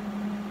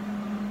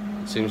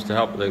 It seems to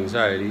help with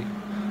anxiety.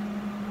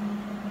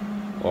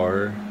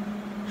 Or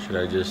should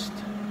I just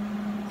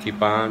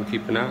keep on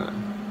keeping on?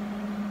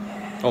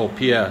 Oh,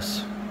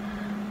 P.S.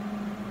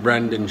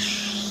 Brendan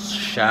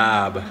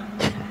Schaub.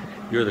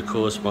 You're the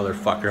coolest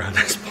motherfucker on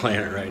this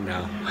planet right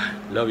now.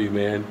 Love you,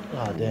 man.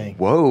 Oh, dang.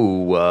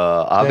 Whoa,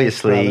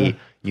 obviously brother.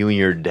 you and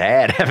your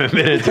dad haven't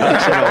been in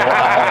touch in a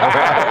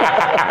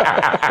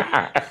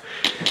while.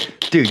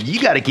 Dude,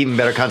 you got to keep in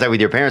better contact with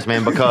your parents,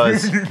 man,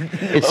 because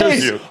it's so.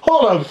 Hey,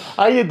 hold on.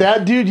 I get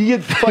that, dude. You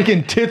get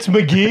fucking Tits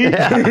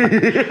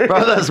McGee.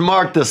 Bro, that's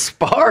Mark the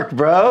Spark,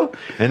 bro.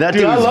 And that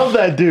Dude, I dude's- love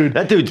that dude.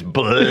 That dude's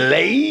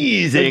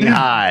blazing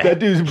high. That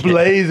dude's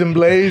blazing.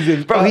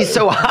 Bro, he's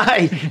so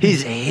high,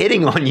 he's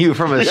hitting on you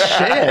from a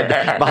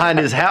shed behind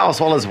his house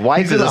while his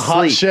wife He's is in a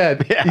hot asleep.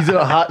 shed. Yeah. He's in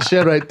a hot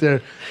shed right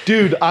there.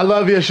 Dude, I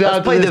love you. Shout out Let's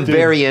to play this the dude.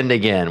 very end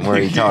again where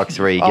he talks,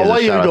 where he I gives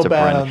want a you to shout go out to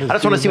bad Brendan. on this I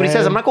just want to dude, see what he says.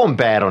 man. I'm not going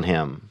bad on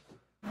him.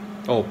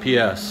 Oh,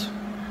 P.S.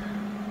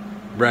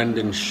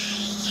 Brendan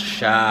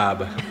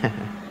Schaub.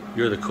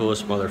 You're the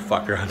coolest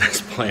motherfucker on this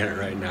planet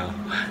right now.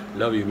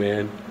 Love you,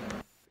 man.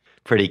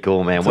 Pretty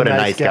cool, man. What a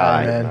nice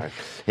guy. man.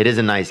 It is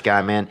a nice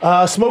guy, man.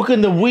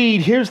 Smoking the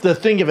weed, here's the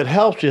thing, if it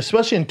helps you,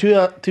 especially in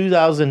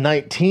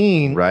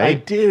 2019. Right? I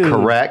do.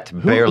 Correct.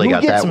 Barely who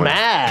got gets that one.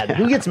 mad?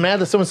 Who gets mad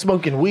that someone's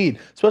smoking weed?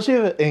 Especially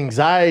if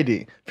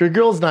anxiety. If your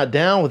girl's not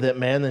down with it,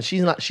 man, then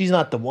she's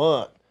not the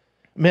one.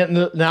 Man,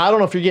 now I don't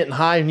know if you're getting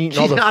high and eating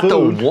all She's the not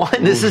food. the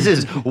one. This is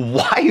his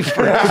wife.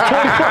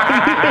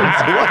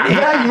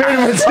 Yeah, he made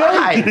a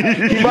mistake.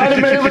 He might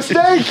have made a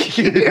mistake.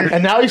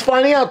 And now he's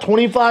finding out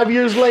 25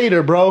 years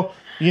later, bro.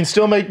 You can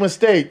still make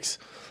mistakes.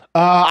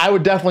 I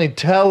would definitely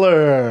tell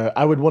her.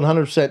 I would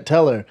 100%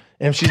 tell her.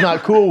 And if she's not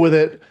cool with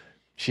it,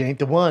 she ain't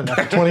the one.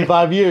 After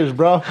 25 years,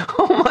 bro.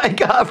 Oh my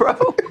God,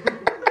 bro.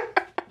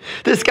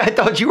 This guy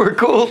thought you were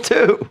cool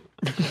too.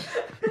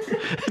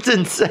 It's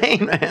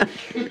insane, man.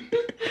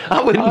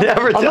 I would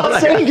never I'm tell not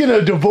that saying guy. get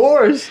a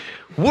divorce.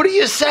 What are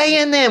you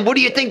saying then? What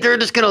do you think they're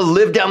just gonna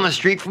live down the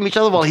street from each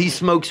other while he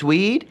smokes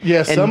weed? Yeah,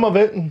 And- some of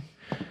it.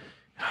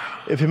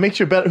 If it makes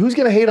you better, who's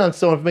gonna hate on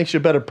someone if it makes you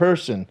a better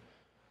person?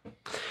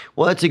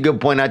 Well, that's a good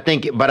point. I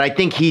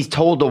think he's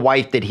told the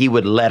wife that he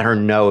would let her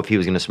know if he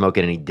was gonna smoke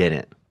it, and he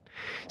didn't.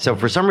 So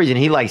for some reason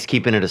he likes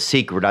keeping it a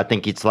secret. I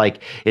think it's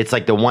like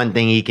the one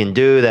thing he can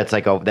do that's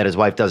like that his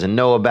wife doesn't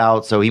know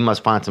about. So he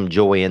must find some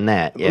joy in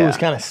that. It Yeah, was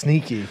kind of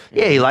sneaky.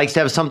 yeah. He likes to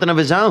have something of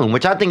his own,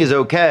 which I think is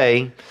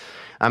okay.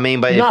 I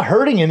mean, but You're not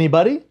hurting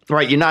anybody.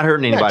 right, you're not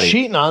hurting You're not anybody.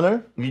 cheating on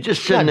her. You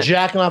just You're not shouldn't.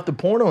 jacking off the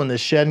porno in this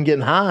shed and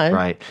getting high.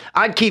 Right.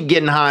 I'd keep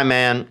getting high,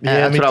 man.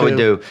 Yeah, That's me what I would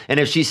too. do. And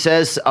if she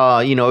says,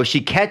 if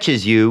she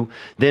catches you,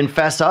 then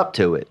fess up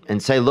to it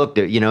and say, look,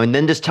 and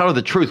then just tell her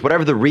the truth,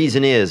 whatever the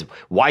reason is,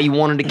 why you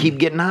wanted to keep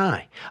getting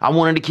high. I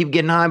wanted to keep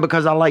getting high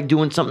because I like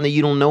doing something that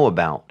you don't know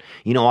about.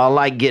 I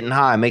like getting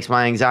high. It makes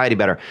my anxiety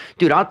better.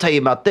 Dude, I'll tell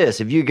you about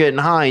this. If you're getting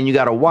high and you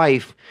got a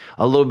wife,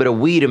 a little bit of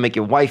weed to make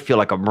your wife feel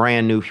like a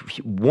brand new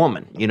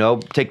woman,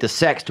 take the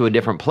sex to a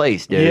different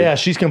place, dude. Yeah,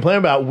 she's complaining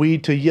about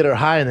weed till you get her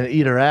high and then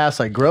eat her ass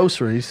like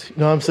groceries. You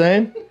know what I'm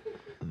saying?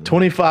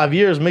 25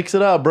 years, mix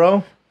it up,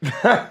 bro.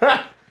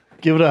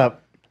 Give it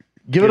up.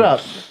 Give it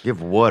up.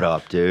 Give what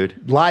up,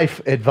 dude?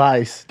 Life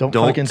advice. Don't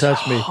fucking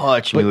touch me.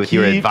 touch me But with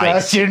your keep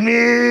advice. touching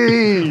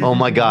me. Oh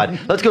my God.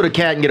 Let's go to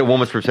Kat and get a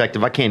woman's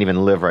perspective. I can't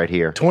even live right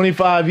here.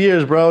 25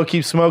 years, bro.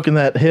 Keep smoking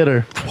that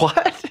hitter.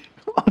 What?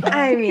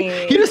 I mean,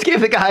 You just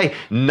gave the guy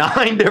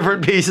 9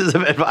 different pieces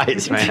of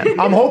advice, man.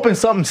 I'm hoping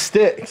something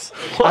sticks.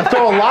 I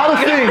throw a lot of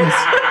things,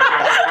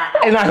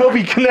 and I hope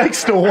he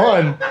connects to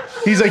one.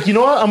 He's like, you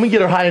know what? I'm gonna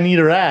get her high and eat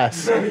her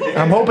ass.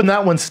 I'm hoping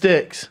that one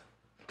sticks.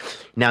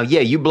 Now, yeah,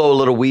 you blow a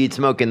little weed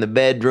smoke in the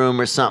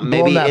bedroom or something.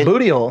 Blowing Maybe that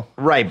booty hole.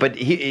 Right, but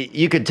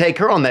you could take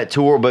her on that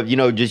tour, but you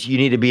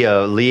need to be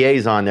a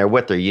liaison there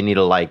with her. You need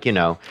to Hold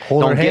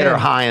don't her get her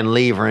hand. high and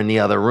leave her in the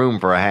other room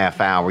for a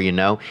half hour,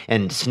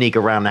 and sneak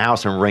around the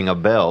house and ring a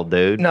bell,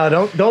 dude. No,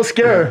 don't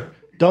scare her.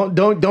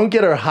 Don't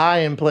get her high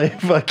and play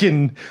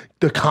fucking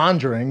The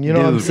Conjuring. You know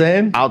what I'm Dude,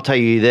 saying? I'll tell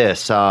you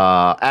this.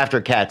 After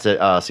Kat's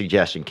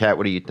suggestion, Kat,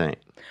 what do you think?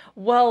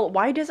 well,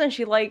 why doesn't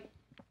she like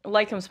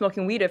him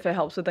smoking weed if it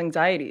helps with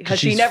anxiety? Has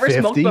she she's never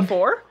 50? smoked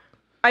before?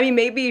 I mean,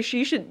 maybe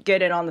she should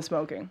get in on the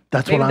smoking.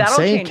 That's Maybe what I'm that'll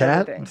saying, change Kat.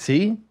 everything.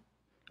 See?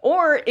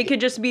 Or it could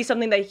just be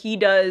something that he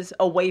does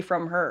away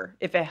from her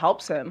if it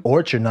helps him.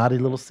 Or it's your naughty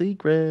little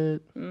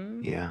secret.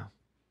 Yeah.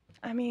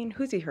 I mean,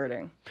 who's he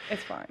hurting?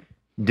 It's fine.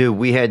 Dude,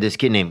 we had this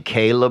kid named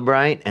Caleb,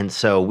 right? And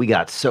so we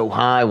got so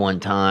high one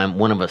time.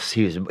 One of us,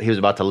 he was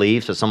about to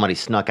leave, so somebody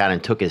snuck out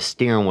and took his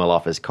steering wheel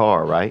off his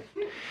car, right?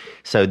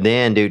 So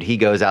then, dude, he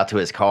goes out to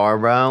his car,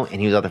 bro, and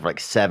he was out there for like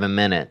 7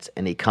 minutes,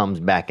 and he comes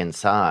back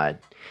inside,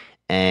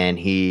 and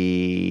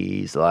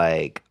he's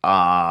like,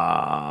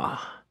 and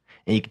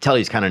you can tell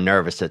he's kind of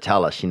nervous to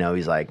tell us,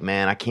 he's like,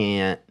 man, I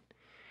can't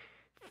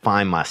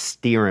find my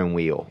steering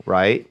wheel,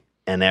 right?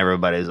 And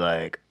everybody's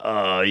like,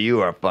 oh,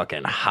 you are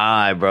fucking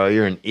high, bro.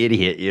 You're an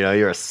idiot,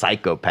 you're a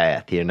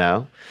psychopath,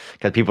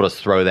 because people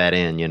just throw that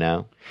in,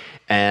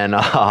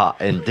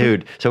 And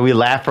dude, so we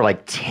laughed for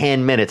like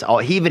 10 minutes.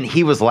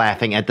 He was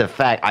laughing at the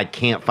fact I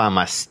can't find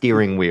my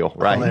steering wheel,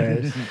 right?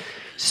 Hilarious.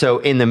 So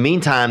in the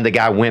meantime, the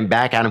guy went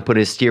back out and put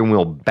his steering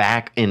wheel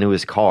back into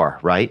his car,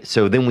 right?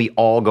 So then we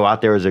all go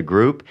out there as a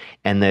group,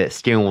 and the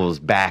steering wheel was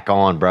back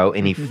on, bro.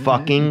 And he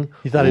fucking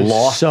He thought he was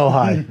lost, so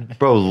high.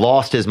 bro,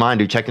 lost his mind,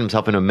 dude. Checked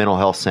himself in a mental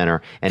health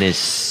center, and is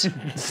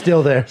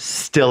Still there.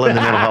 still in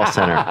the mental health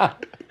center.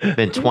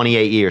 Been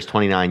 28 years,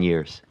 29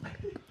 years.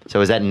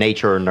 So is that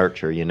nature or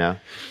nurture,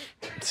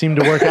 Seemed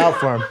to work out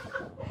for him.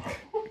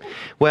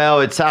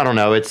 Well, I don't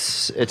know.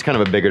 It's kind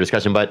of a bigger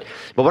discussion, but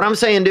what I'm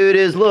saying, dude,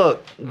 is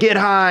look, get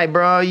high,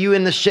 bro. You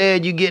in the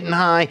shed, you getting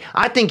high.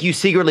 I think you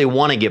secretly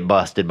want to get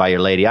busted by your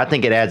lady. I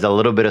think it adds a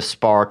little bit of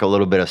spark, a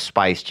little bit of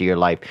spice to your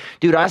life.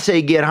 Dude, I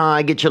say get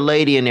high, get your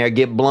lady in there,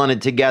 get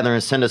blunted together,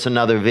 and send us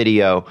another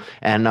video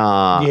and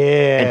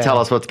tell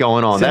us what's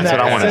going on. That's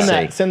what I want to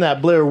see. Send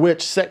that Blair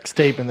Witch sex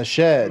tape in the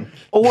shed.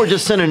 Or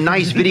just send a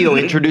nice video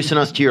introducing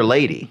us to your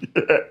lady.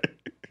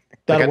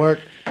 That'll work.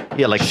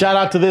 Yeah, like shout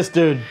out to this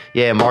dude.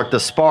 Yeah, Mark the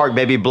Spark,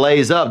 baby,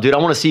 blaze up, dude. I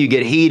want to see you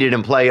get heated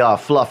and play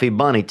Fluffy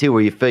Bunny too,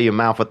 where you fill your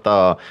mouth with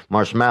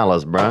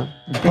marshmallows, bro.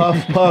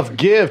 Puff, puff,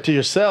 give to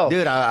yourself,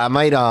 dude. I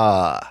might.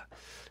 A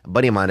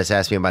buddy of mine just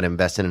asked me about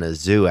investing in a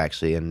zoo,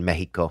 actually, in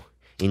Mexico,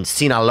 in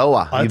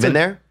Sinaloa. You been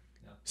there?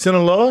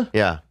 Sinaloa?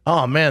 Yeah.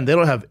 Oh man, they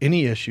don't have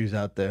any issues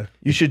out there.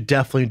 You should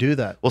definitely do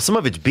that. Well, some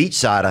of it's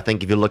beachside. I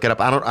think if you look it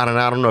up, I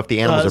don't know if the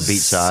animals are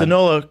beachside.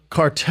 Sinaloa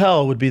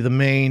cartel would be the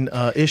main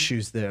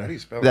issues there.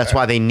 That's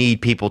why they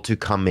need people to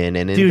come in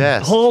and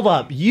invest. Dude, hold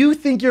up. You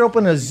think you're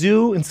opening a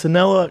zoo in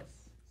Sinaloa,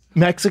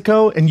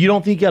 Mexico, and you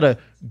don't think you gotta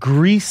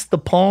grease the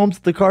palms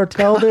of the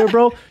cartel there,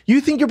 bro? You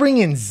think you're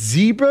bringing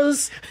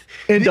zebras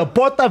into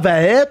Puerto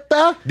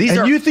Vallarta?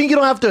 You think you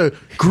don't have to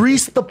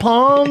grease the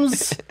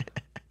palms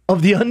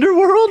of the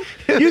underworld?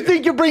 You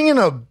think you're bringing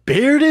a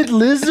bearded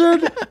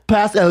lizard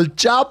past El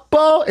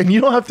Chapo and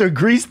you don't have to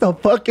grease the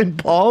fucking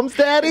palms,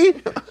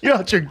 daddy? You're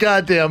out your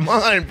goddamn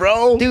mind,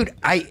 bro. Dude,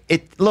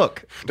 it's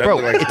not,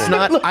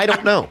 I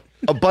don't know.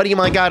 A buddy of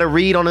mine got a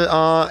read on an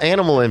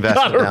animal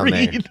investment down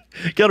there.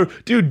 Get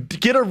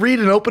a read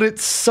and open it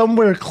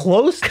somewhere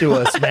close to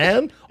us,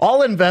 man.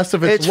 I'll invest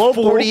if it's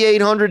local.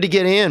 $4,800 to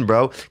get in,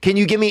 bro. Can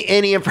you give me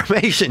any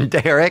information,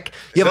 Derek?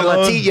 You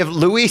have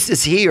Luis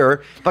is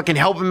here. Fucking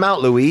help him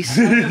out, Luis.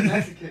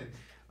 Mexican.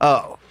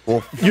 Oh.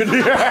 Well,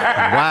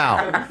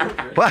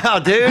 wow,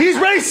 dude. He's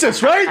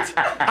racist, right?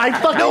 I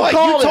fucking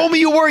you told me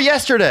you were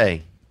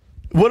yesterday.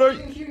 What are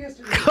you?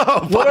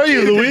 What are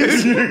you,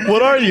 Luis?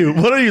 What are you?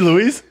 What are you,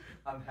 Luis?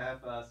 I'm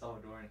half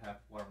Salvadoran, half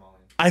Guatemalan.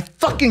 I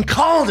fucking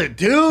called it,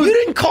 dude. You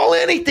didn't call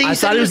anything. I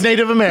thought he was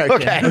Native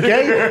American.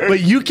 Okay. But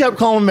you kept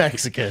calling him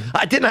Mexican.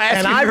 I didn't ask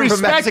and you I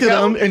respected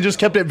him and just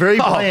kept it very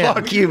bland. Oh,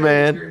 fuck you,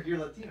 man. You're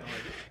Latino, right?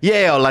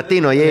 Yeah,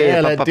 Latino.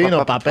 Yeah,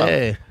 Latino,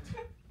 pape.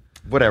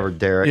 Whatever,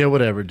 Derek. Yeah,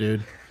 whatever,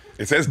 dude.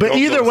 It says but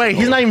either way,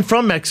 he's not even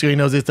from Mexico. He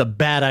knows it's a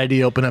bad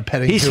idea to open a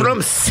petting zoo. He's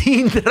from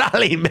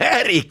Central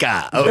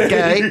America,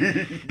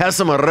 okay? Have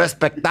some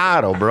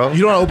respectado, bro.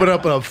 You don't open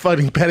up a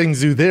fucking petting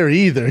zoo there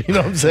either. You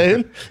know what I'm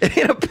saying?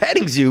 In a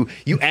petting zoo,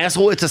 you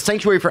asshole, it's a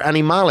sanctuary for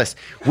animales.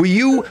 Will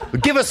you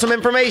give us some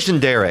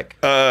information, Derek?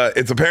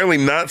 It's apparently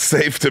not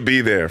safe to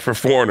be there for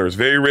foreigners.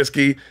 Very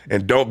risky,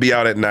 and don't be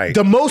out at night.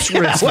 The most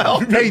risky.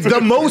 The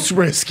most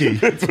risky.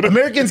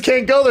 Americans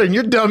can't go there, and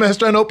you're dumbass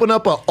trying to open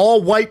up an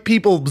all-white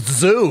people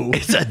zoo.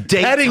 It's a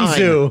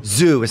daytime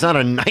zoo. It's not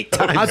a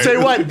nighttime I'll tell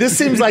you what, this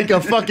seems like a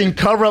fucking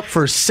cover-up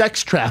for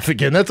sex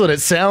trafficking. That's what it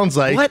sounds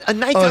like. What? A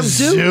nighttime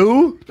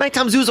zoo?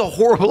 Nighttime zoo is a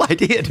horrible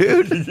idea,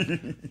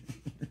 dude.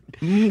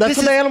 That's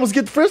when the animals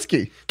get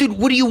frisky. Dude,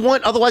 what do you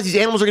want? Otherwise, these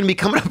animals are going to be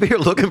coming up here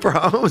looking for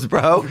homes,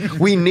 bro.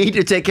 We need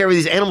to take care of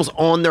these animals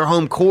on their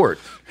home court.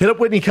 Hit up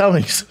Whitney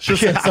Cummings. She'll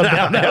send some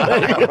down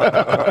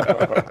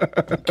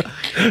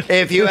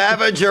If you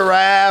have a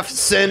giraffe,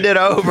 send it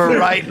over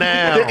right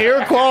now. The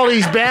air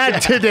quality's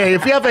bad today.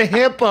 If you have a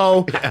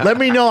hippo, let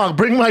me know. I'll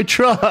bring my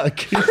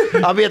truck.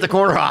 I'll be at the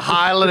corner of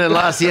Highland and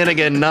La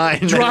Cienega in 9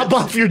 minutes. Drop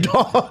off your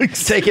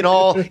dogs. Taking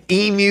all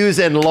emus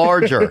and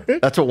larger.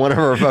 That's what one of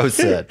our votes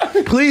said.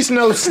 Please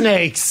no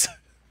snakes.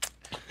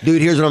 Dude,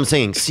 here's what I'm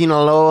saying.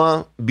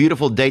 Sinaloa,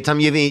 beautiful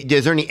daytime.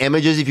 Is there any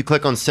images if you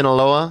click on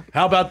Sinaloa?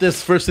 How about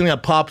this first thing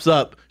that pops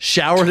up?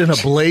 Showered in a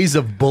blaze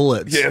of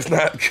bullets. Yeah, it's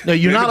not. No,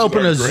 you're not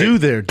opening a zoo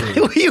there,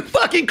 dude. You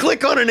fucking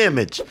click on an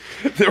image.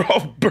 They're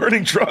all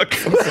burning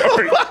trucks. I'm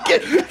sorry.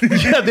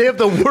 Yeah, they have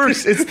the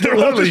worst. It's They're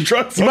all just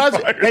trucks on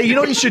fire. Hey, you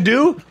know what you should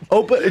do?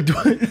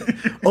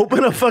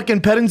 Open a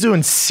fucking petting zoo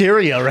in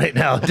Syria right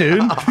now,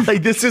 dude.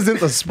 Like, this isn't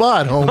the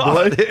spot, homeboy.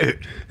 Oh,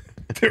 dude.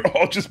 They're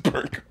all just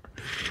burnt.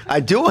 I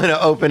do want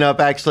to open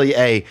up actually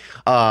a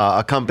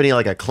company,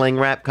 like a cling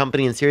wrap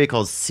company in Syria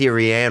called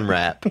Syrian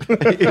Wrap.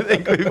 You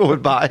think people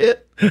would buy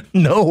it?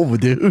 No,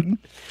 dude.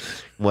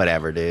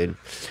 Whatever, dude.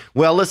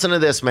 Well, listen to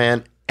this,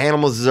 man.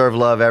 Animals deserve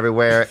love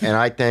everywhere, and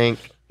I think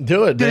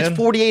do it, dude, man.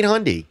 It's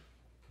 $4,800.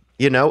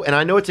 You know, and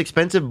I know it's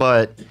expensive,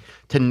 but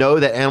to know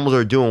that animals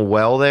are doing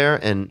well there,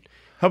 and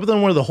how about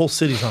then where the whole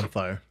city's on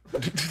fire?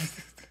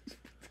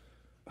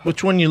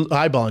 Which one you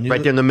eyeballing?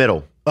 Right there in the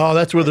middle. Oh,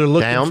 that's where they're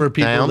looking for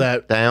people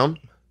down.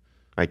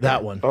 Right there.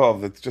 That one. Oh,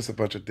 that's just a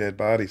bunch of dead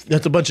bodies.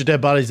 That's a bunch of dead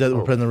bodies that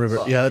were put in the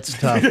river. Yeah, that's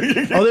tough.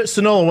 There's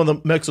Sonora, one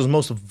of Mexico's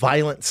most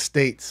violent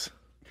states.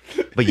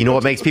 But you know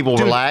what makes people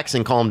relax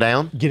and calm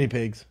down? Guinea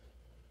pigs.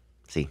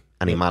 See,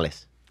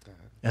 animales.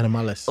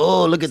 Animales.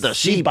 Oh, look at the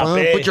sheep, huh?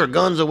 Put your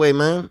guns away,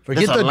 man.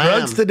 Forget the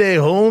drugs today,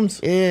 Holmes.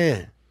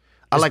 Yeah.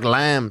 I like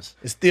lambs.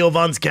 It's Theo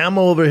Von's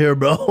camo over here,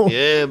 bro.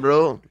 Yeah,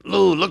 bro.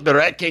 Ooh, look, the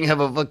Rat King have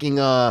a fucking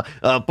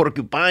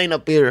porcupine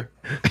up here.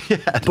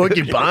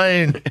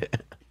 Porcupine.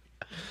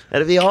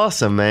 That'd be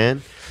awesome,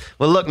 man.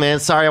 Well, look, man,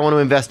 sorry I want to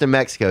invest in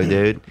Mexico,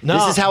 dude. No.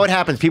 This is how it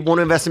happens. People want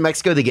to invest in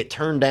Mexico. They get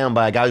turned down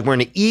by a guy who's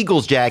wearing an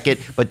Eagles jacket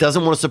but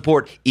doesn't want to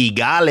support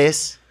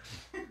Igales.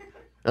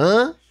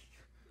 Huh?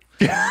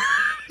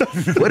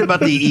 What about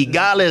the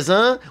Igales,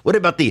 huh? What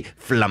about the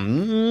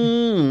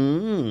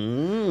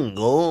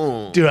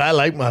Flamingo? Dude, I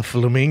like my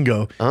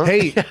flamingo.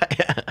 Hey,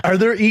 are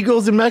there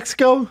eagles in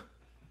Mexico?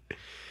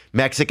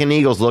 Mexican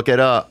Eagles, look it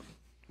up.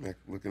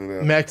 Looking it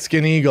up.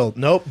 Mexican eagle.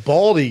 Nope,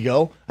 bald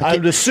eagle. I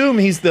would assume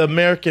he's the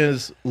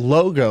America's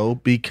logo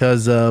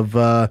because of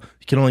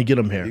you can only get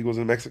them here. Eagles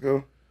in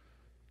Mexico?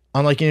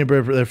 Unlike any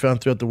bird they're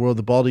found throughout the world,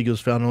 the bald eagle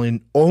is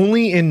found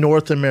only in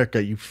North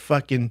America. You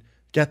fucking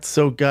got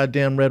so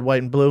goddamn red,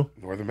 white, and blue.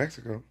 Northern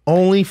Mexico.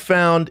 Only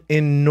found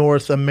in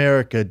North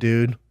America,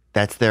 dude.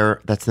 That's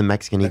the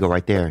Mexican Eagle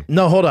right there.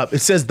 No, hold up. It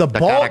says the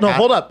bald. No,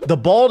 hold up. The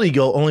bald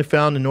eagle only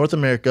found in North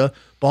America.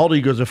 Bald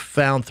eagles are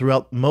found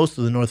throughout most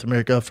of the North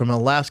America, from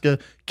Alaska,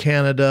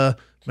 Canada.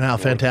 Wow,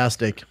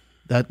 fantastic.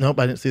 Nope,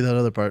 I didn't see that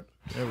other part.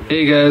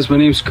 Hey guys, my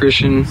name's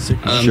Christian.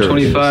 I'm Sure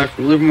 25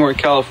 from Livermore,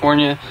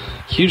 California.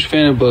 Huge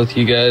fan of both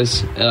you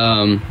guys.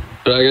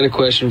 But I got a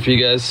question for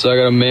you guys. So I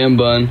got a man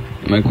bun.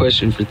 And my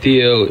question for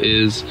Theo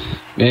is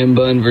man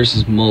bun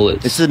versus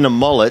mullets. This isn't a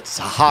mullet. It's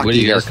a What do hockey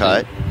you guys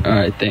haircut. think? All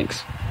right,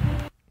 thanks.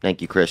 Thank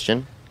you,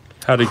 Christian.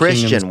 How did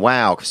Christian,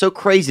 wow. So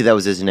crazy that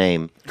was his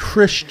name.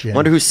 Christian.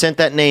 Wonder who sent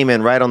that name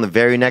in right on the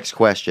very next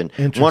question.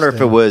 Interesting. Wonder if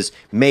it was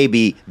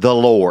maybe the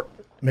Lord.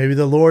 Maybe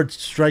the Lord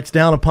strikes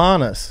down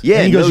upon us. Yeah,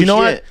 And he goes, no you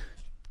know shit. what?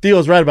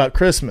 Theo's right about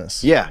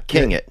Christmas. Yeah,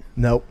 king it.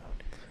 Nope.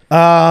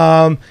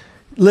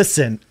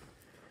 Listen.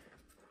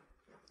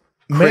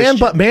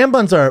 Christian. Man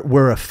buns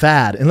were a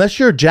fad. Unless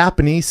you're a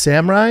Japanese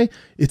samurai,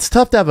 it's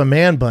tough to have a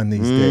man bun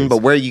these days.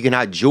 But where you can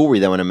hide jewelry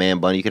though in a man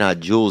bun, you can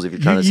hide jewels if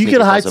you're trying to You sneak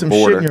can hide across a some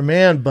border. shit in your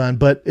man bun,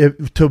 but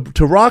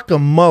to rock a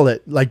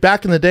mullet, like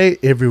back in the day,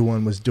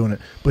 everyone was doing it.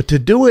 But to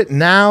do it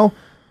now,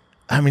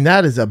 I mean,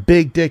 that is a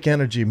big dick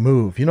energy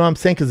move. You know what I'm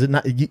saying? Because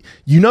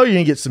you know you're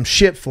going to get some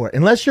shit for it.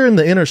 Unless you're in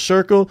the inner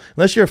circle,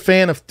 unless you're a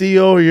fan of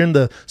Theo or you're in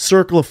the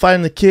circle of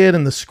Fighting the Kid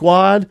and the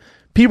squad,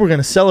 people are going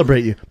to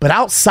celebrate you. But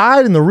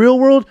outside in the real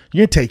world,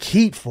 you're going to take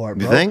heat for it,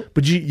 bro. You think?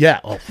 But yeah.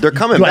 They're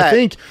coming Do back. I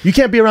think you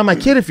can't be around my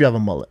kid if you have a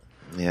mullet.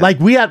 Yeah. Like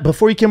we had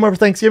before you came over for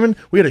Thanksgiving,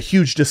 we had a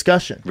huge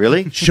discussion.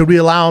 Really? Should we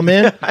allow him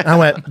in? And I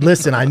went,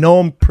 listen, I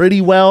know him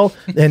pretty well,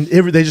 and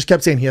they just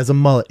kept saying he has a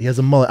mullet. He has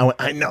a mullet. I went,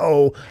 I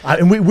know,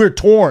 and we're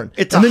torn.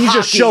 It's and a then you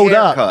just hockey showed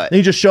up. haircut. Then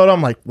you just showed up.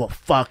 I'm like, well,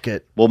 fuck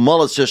it. Well,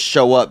 mullets just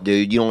show up,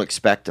 dude. You don't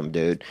expect them,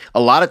 dude. A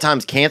lot of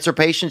times, cancer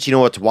patients, you know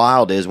what's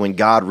wild is when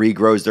God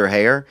regrows their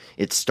hair,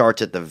 it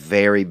starts at the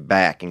very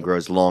back and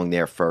grows long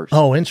there first.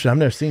 Oh, interesting. I've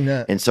never seen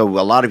that. And so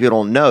a lot of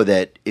people don't know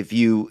that if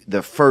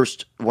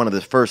one of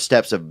the first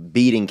steps of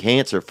beating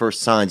cancer,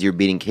 first signs you're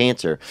beating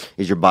cancer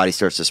is your body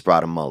starts to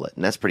sprout a mullet.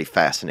 And that's pretty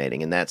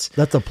fascinating. And that's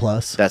That's a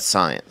plus. that's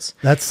science.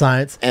 That's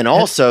science. And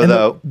also,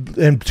 though,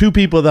 and two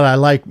people that I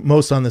like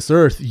most on this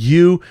earth,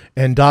 you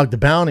and Dog the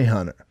Bounty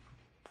Hunter.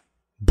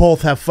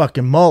 Both have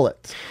fucking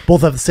mullets.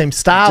 Both have the same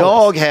stylist.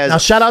 Dog has- Now,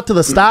 shout out to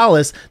the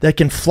stylist that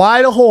can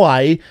fly to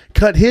Hawaii,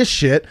 cut his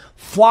shit,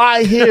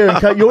 fly here and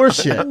cut your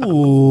shit.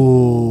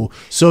 Ooh.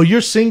 So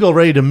you're single,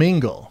 ready to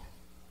mingle.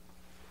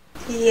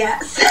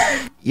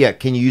 Yes. yeah,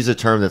 can you use a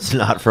term that's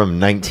not from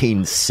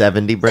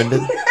 1970,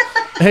 Brendan?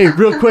 Hey,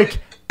 real quick,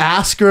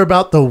 ask her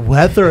about the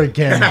weather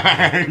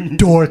again.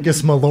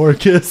 Dorcas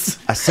Malorcas.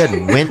 I said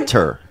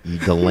winter, you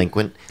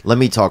delinquent. Let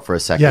me talk for a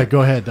second. Yeah,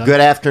 go ahead, Doug. Good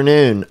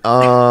afternoon.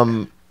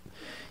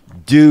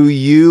 Do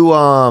you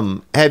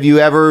have you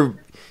ever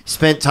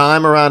spent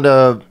time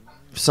around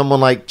someone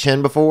like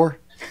Chen before?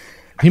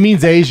 He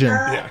means Asian.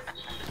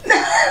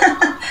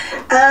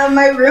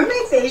 My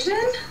roommate's Asian.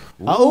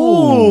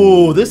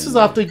 Oh, this is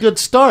off to a good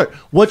start.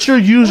 What's your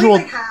Only usual?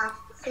 like half.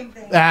 Same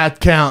thing. That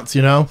counts,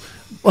 you know.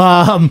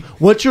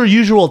 What's your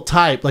usual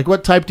type? Like,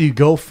 what type do you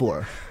go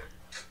for?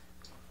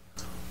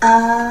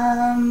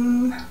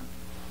 I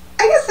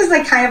guess there's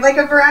like kind of like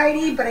a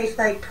variety, but I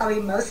feel like probably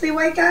mostly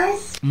white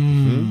guys.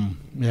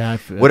 Yeah. I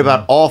feel What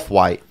about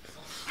off-white?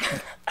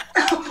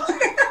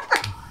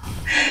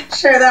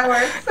 Sure, that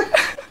works.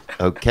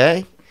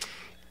 Okay.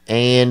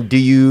 And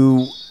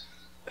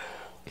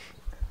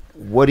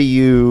what do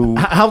you...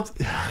 how?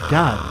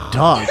 God,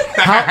 dog.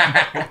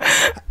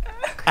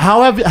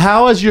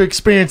 How has your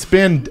experience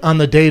been on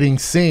the dating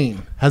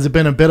scene? Has it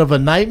been a bit of a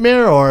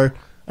nightmare, or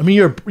I mean,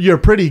 you're a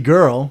pretty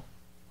girl.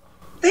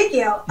 Thank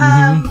you. Well,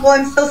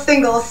 I'm still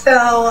single,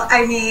 so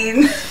I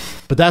mean,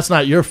 But that's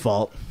not your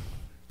fault.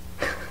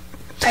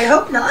 I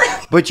hope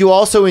not. But you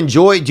also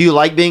do you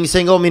like being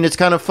single? I mean, it's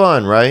kind of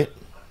fun, right?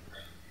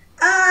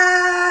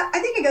 I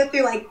think I go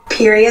through like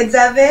periods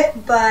of it,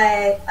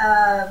 but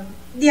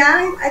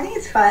yeah, I think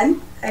it's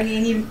fun. I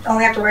mean, you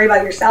only have to worry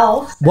about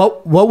yourself.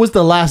 What was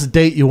the last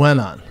date you went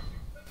on?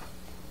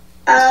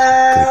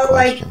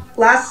 Like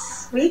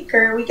last week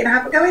or a week and a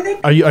half ago, I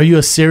think. Are you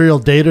a serial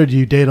dater? Do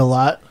you date a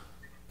lot?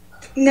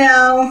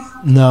 No.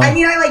 No. I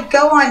mean, I like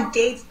go on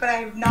dates, but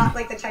I'm not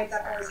like the type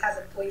that always has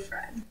a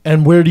boyfriend.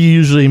 And where do you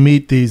usually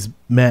meet these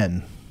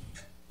men?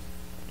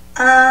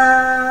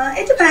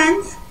 It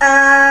depends.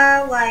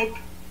 Like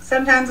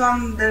sometimes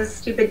on those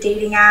stupid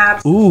dating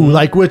apps. Ooh,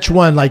 like which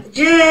one? Like,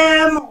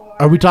 Gym.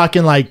 Or, are we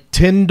talking like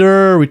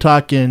Tinder? Are we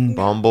talking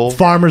Bumble?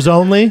 Farmers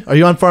Only? Are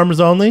you on Farmers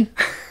Only?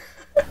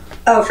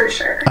 oh, for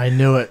sure. I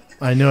knew it.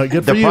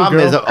 Good for The you, problem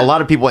girl. is a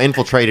lot of people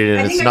infiltrated it,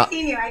 I and think it's I've not.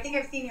 seen you. I think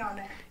I've seen you on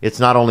there. It's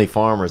not only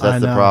farmers. I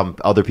That's the know. problem.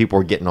 Other people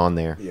are getting on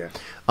there. Yeah.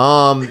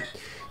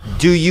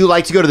 Do you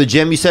like to go to the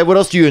gym? You said. What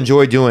else do you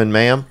enjoy doing,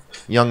 ma'am?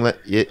 Young,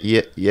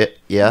 yes.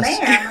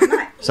 Man, I'm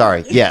not.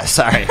 Sorry. Yeah.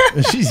 Sorry.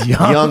 She's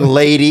young. Young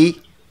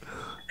lady.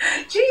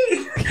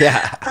 Jeez.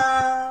 Yeah.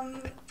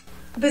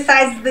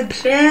 Besides the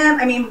gym,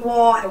 I mean,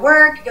 well, I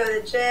work, go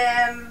to the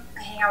gym,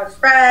 I hang out with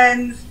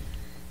friends,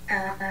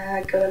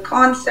 go to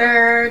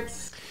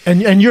concerts.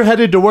 And you're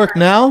headed to work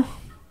now?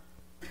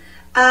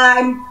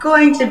 I'm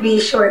going to be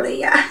shortly,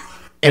 yeah.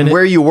 And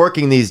where are you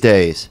working these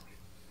days?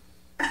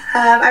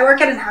 I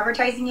work at an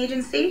advertising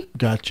agency.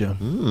 Gotcha.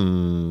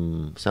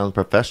 Sounds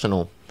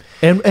professional.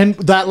 And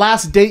that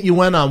last date you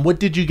went on, what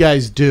did you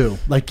guys do?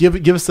 Like,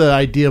 give us an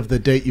idea of the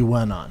date you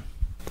went on.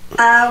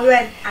 We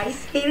went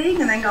ice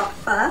skating and then got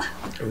pho.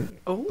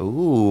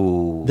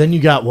 Ooh. Then you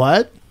got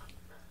what?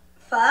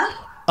 Pho?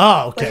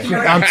 Oh, okay.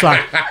 I'm sorry.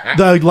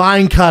 The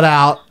line cut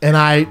out, and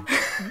I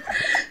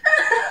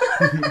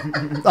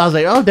was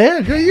like, "Oh,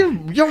 damn, girl,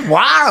 you're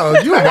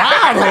wild. You're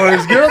wild on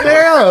this girl,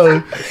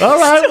 damn." All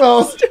right,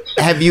 well,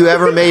 Have you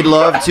ever made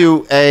love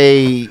to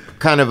a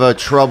kind of a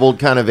troubled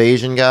kind of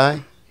Asian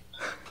guy?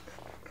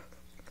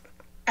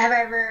 Have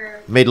I ever...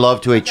 Made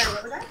love to What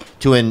was that?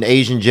 to an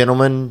Asian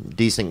gentleman,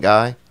 decent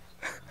guy?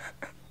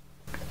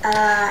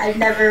 I've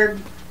never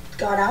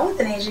gone out with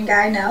an Asian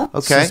guy, no.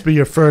 Okay. this be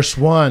your first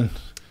one.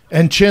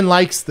 And Chin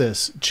likes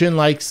this.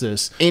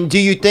 And do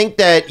you think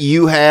that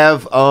you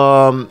have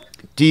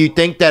do you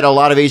think that a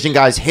lot of Asian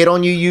guys hit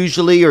on you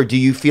usually, or do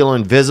you feel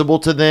invisible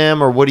to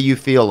them, or what do you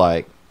feel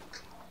like?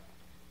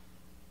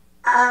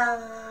 I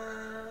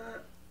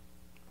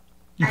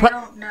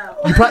don't know.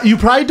 You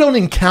probably don't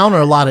encounter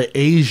a lot of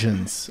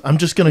Asians. I'm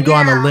just gonna go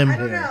on a limb I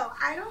don't here. know.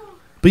 I don't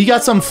But you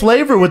got some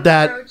flavor with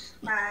that. approached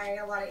by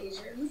a lot of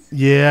Asians.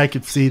 Yeah, I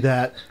could see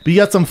that. But you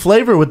got some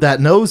flavor with that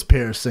nose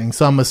piercing,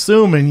 so I'm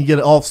assuming you get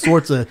all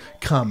sorts of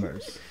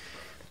comers.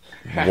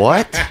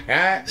 What?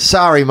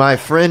 Sorry, my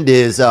friend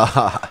is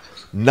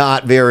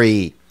not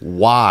very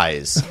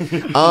wise.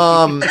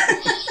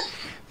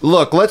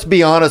 Look, let's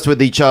be honest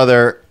with each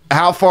other.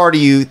 How far do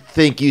you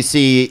think you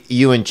see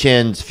you and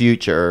Chin's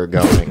future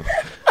going?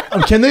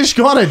 Can they just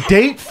go on a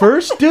date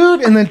first,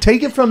 dude, and then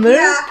take it from there?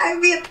 Yeah, I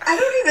mean, I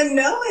don't even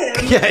know him.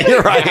 Yeah,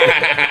 you're right.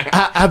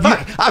 Have you,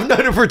 I've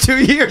known him for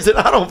 2 years and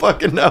I don't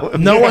fucking know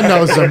him. no one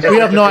knows him. We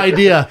have no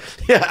idea.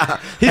 Yeah,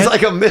 he's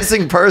like a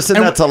missing person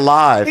that's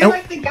alive. They're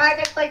like the guy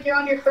that's like, you're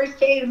on your first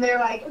date and they're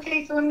like,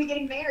 okay, so when are we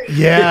getting married?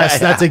 Yes,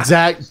 that's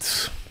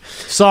exact.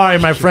 Sorry,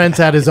 my friend's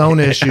had his own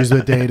issues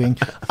with dating.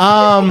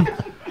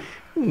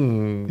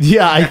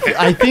 Yeah,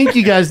 I think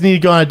you guys need to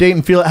go on a date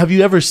and feel it. Have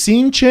you ever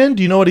seen Chin?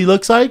 Do you know what he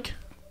looks like?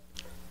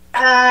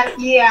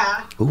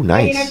 Yeah. Ooh, I mean,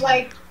 nice.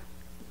 I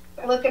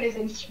look at his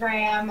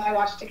Instagram. I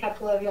watched a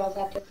couple of y'all's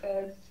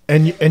episodes.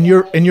 And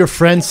your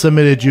friend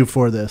submitted you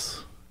for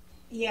this.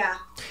 Yeah.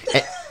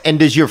 And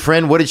does your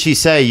friend, what did she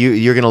say?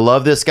 You're going to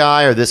love this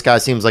guy, or this guy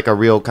seems like a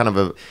real kind of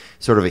a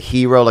sort of a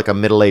hero, like a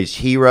middle-aged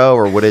hero,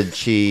 or what did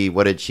she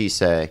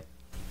say?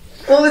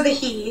 What was a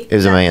he? It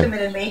was a that man.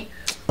 Submitted me.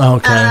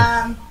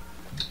 Okay.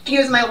 He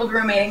was my old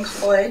roommate in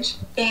college,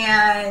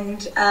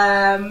 and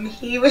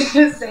he was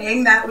just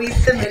saying that we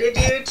submitted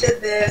you to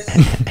this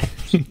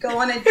go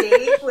on a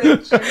date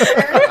with Ginger.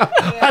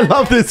 I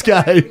love this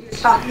guy. He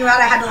was talking about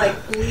I had to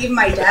like leave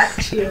my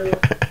desk to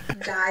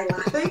die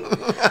laughing.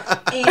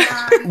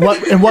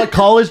 And What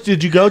college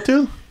did you go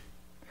to?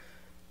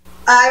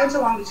 I went to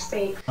Long Beach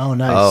State. Oh,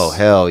 nice. Oh,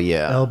 hell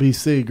yeah.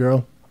 LBC,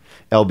 girl.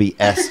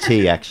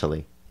 LBST,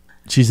 actually.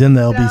 She's in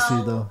the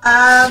LBC though.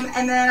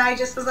 And then I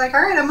just was like,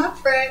 all right, I'm up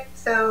for it.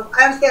 So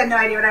I honestly had no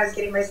idea what I was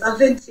getting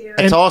myself into.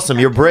 That's awesome.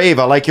 You're brave.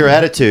 I like your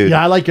attitude.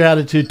 Yeah, I like your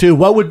attitude too.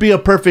 What would be a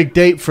perfect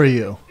date for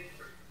you?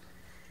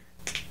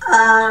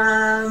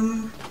 I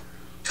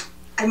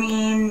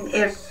mean,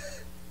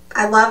 if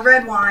I love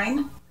red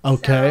wine.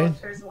 Okay. So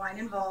if there's wine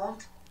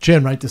involved.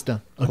 Jen, write this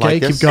down. Okay,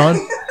 Like keep this? going.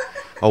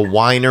 A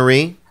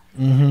winery.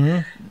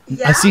 Yeah,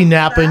 I see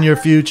Napa in your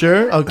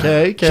future.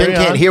 Okay, Jen carry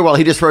can't on. hear well.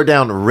 He just wrote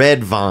down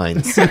red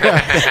vines.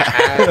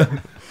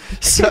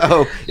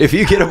 So if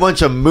you get a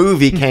bunch of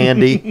movie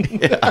candy,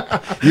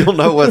 you'll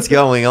know what's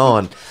going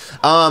on.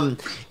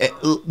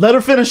 Let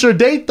her finish her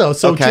date though.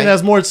 So Okay. Jen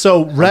has more.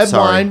 So red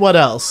sorry. wine. What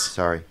else?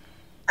 Sorry.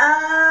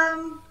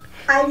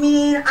 I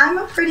mean, I'm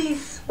a pretty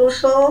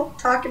social,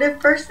 talkative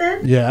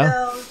person. Yeah.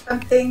 So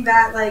something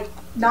that like,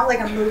 not like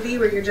a movie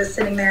where you're just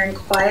sitting there and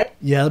quiet.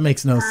 Yeah, that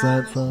makes no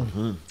sense.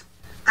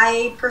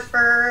 I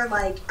prefer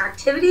like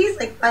activities,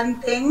 like fun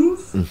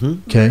things.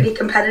 Okay. Pretty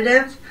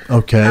competitive.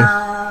 Okay.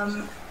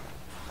 I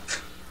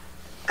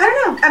I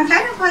don't know. I'm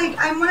kind of like,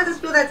 I'm one of those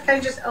people that's kind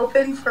of just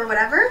open for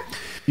whatever.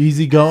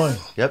 Easy going.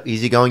 Yep,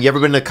 easy going. You ever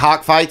been to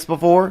cockfights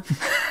before?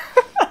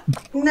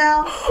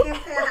 No,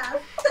 can't say I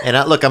have.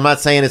 And look, I'm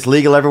not saying it's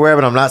legal everywhere,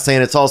 but I'm not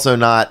saying it's also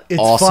not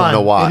awesome fun. to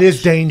watch. It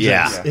is dangerous.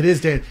 Yeah. It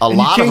is dangerous. A And you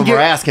lot of can them are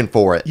asking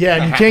for it. Yeah,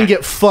 and you can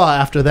get pho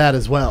after that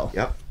as well.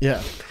 Yep.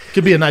 Yeah.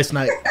 Could be a nice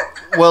night.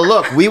 Well,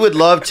 look, we would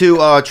love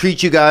to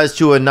treat you guys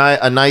to a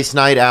nice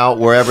night out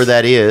wherever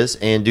that is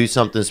and do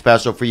something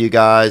special for you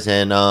guys.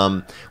 And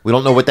we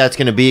don't know what that's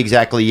going to be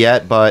exactly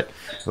yet, but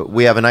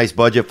we have a nice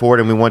budget for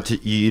it, and we want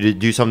you to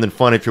do something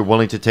fun if you're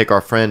willing to take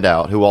our friend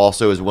out, who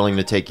also is willing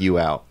to take you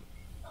out.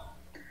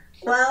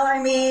 Well,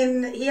 I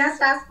mean, he has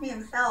to ask me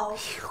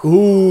himself.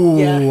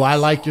 Ooh, I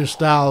like your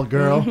style,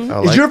 girl. Mhm.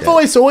 I Is like your that.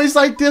 voice always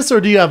like this, or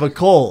do you have a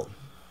cold?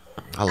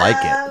 I like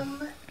it.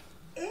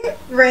 It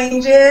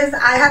ranges.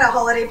 I had a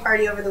holiday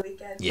party over the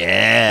weekend.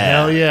 Yeah.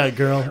 Hell yeah,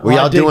 girl. Were Well,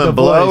 I y'all dig the doing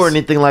blow or voice.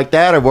 anything like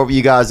that, or what were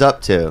you guys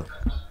up to?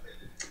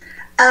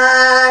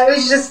 It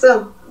was just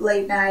a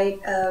late night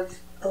of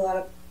a lot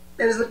of.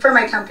 It was for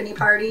my company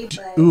party,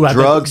 but Ooh, I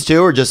Drugs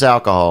too, or just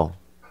alcohol?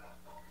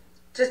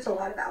 just a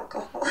lot of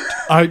alcohol.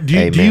 Do you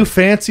Amen.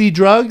 fancy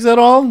drugs at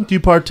all? Do you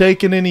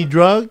partake in any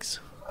drugs?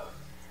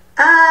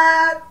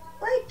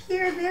 Like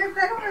here and there,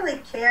 but I don't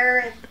really care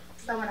if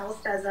someone else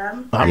does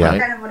them. All I'm right.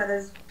 kind of one of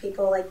those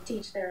people like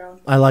teach their own.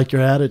 I like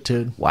your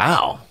attitude.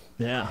 Wow.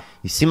 Yeah.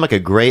 You seem like a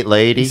great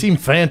lady. You seem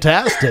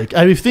fantastic.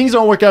 I mean, if things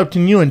don't work out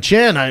between you and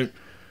Chan, I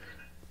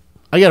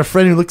got a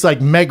friend who looks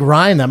like Meg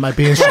Ryan that might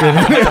be interested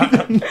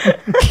in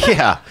it.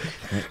 Yeah.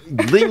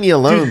 Leave me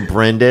alone,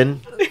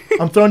 Brendan.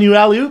 I'm throwing you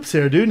alley oops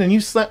here, dude, and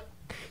you slept.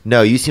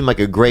 No, you seem like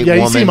a great Yeah,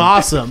 woman. you seem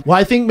awesome. Well,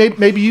 I think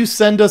maybe you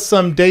send us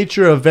some dates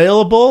you're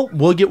available.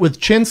 We'll get with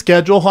Chin's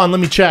schedule. Hold on,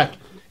 let me check.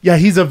 Yeah,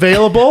 he's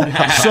available.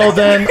 So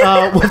then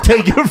we'll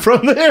take it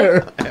from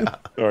there.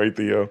 All right,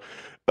 Theo.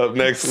 Up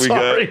next, we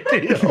Sorry, got.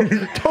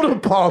 Theo. Don't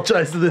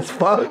apologize to this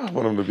fuck. I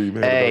want him to be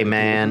mad. Hey, about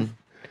man.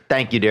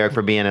 Thank you, Derek,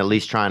 for being at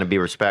least trying to be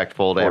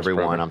respectful to course,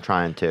 everyone. brother. I'm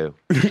trying to.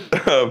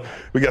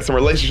 We got some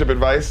relationship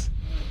advice.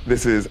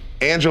 This is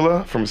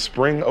Angela from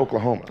Spring,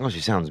 Oklahoma. Oh,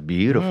 she sounds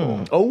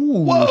beautiful. Oh,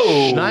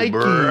 Whoa, Nikes.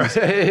 bro. Got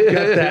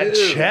that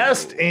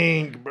chest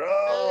ink, bro.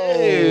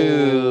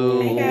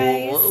 Hey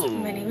guys,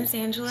 my name is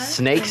Angela.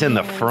 Snakes I'm in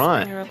the here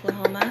front. Springer,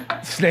 Oklahoma.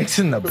 Snakes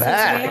in the So today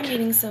back. I'm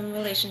needing some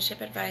relationship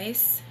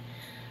advice.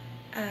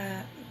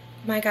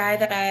 My guy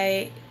that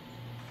I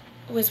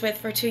was with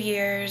for 2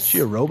 years. Is she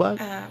a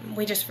robot?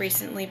 We just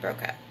recently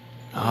broke up.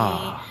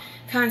 Ah.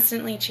 He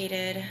constantly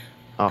cheated.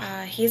 Oh.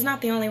 He's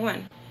not the only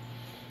one.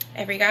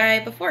 Every guy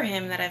before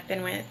him that I've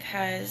been with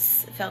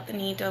has felt the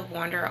need to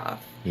wander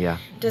off. Yeah.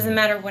 Doesn't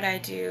matter what I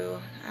do,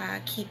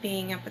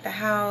 keeping up with the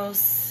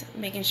house,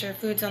 making sure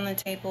food's on the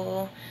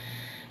table,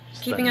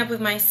 keeping up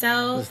with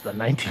myself. This is the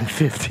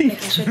 1950s.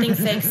 Making sure things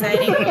stay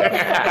exciting.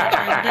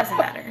 It doesn't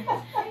matter.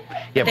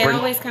 Yeah, They Brendan,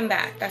 always come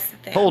back. That's the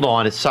thing. hold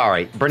on.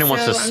 Sorry. Brendan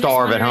wants So to I'm just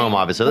starve at home,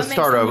 wondering, obviously. Let's what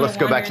start makes over. someone Let's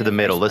go back wander to the in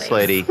the middle. first This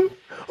lady.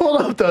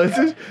 Hold up, though.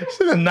 She's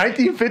a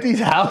 1950s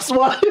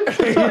housewife.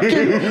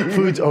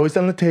 Food's always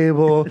on the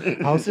table.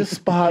 House is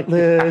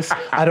spotless.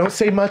 I don't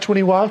say much when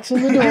he walks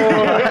in the door.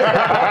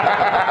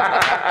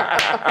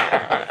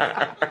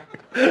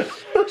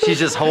 She's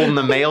just holding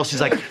the mail.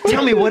 She's like,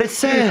 tell me what it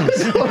says.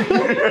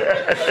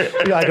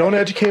 Yeah, I don't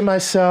educate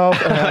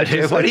myself. And I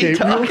just What are you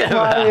get real talking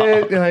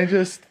quiet, and I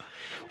just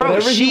Bro,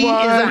 whatever he she is a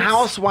wants.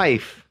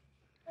 housewife.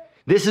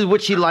 This is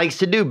what she likes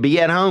to do. Be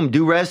at home,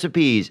 do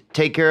recipes,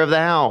 take care of the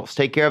house,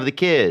 take care of the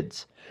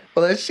kids.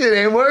 Well, that shit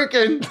ain't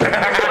working.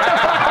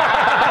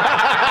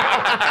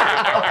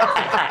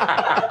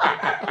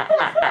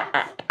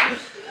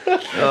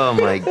 Oh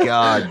my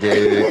God,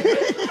 dude.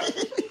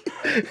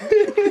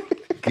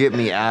 Get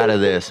me out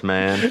of this,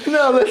 man.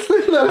 No, that's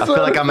I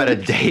feel like I'm at a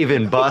Dave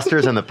and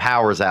Buster's and the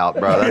power's out,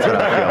 bro. That's what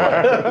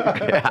I feel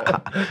like. Yeah.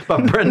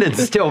 But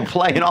Brendan's still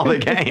playing all the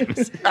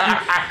games.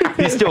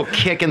 He's still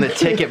kicking the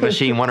ticket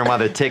machine, wondering why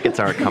the tickets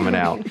aren't coming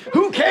out.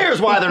 Who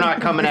cares why they're not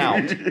coming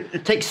out?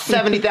 Take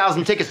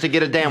 70,000 tickets to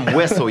get a damn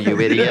whistle,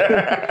 you idiot.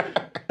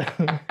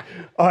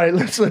 All right,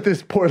 let's let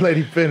this poor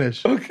lady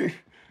finish. Okay. No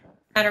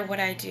matter what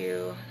I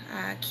do,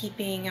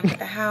 keeping up with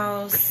the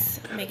house,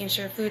 making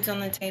sure food's on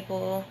the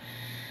table,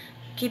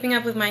 keeping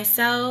up with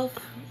myself,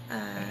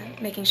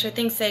 making sure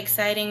things stay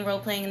exciting, role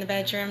playing in the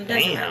bedroom,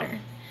 doesn't matter.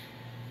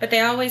 But they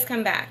always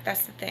come back,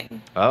 that's the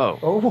thing.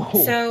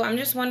 Oh. So I'm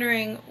just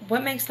wondering,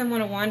 what makes them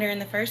want to wander in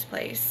the first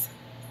place?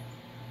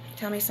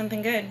 Tell me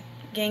something good.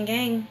 Gang,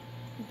 gang.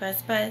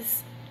 Buzz,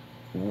 buzz.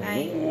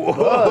 Bye.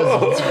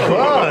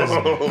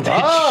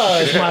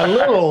 Buzz, my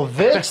little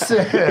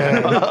vixen.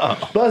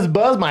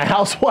 Buzz, my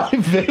housewife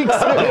vixen.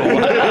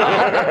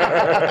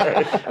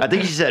 I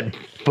think she said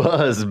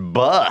buzz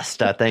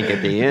bust, I think,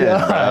 at the end, bro.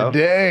 God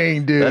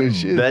dang,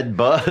 dude. That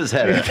buzz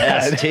had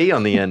an ST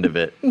on the end of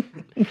it.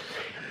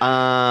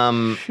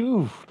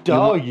 Phew,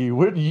 Doggy,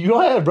 you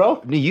go ahead,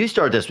 bro. You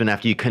start this one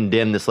after you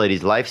condemn this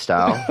lady's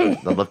lifestyle.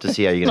 I'd love to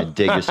see how you're going to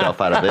dig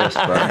yourself out of this,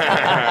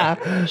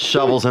 bro.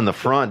 Shovels in the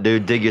front,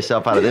 dude. Dig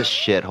yourself out of this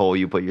shithole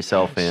you put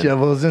yourself in.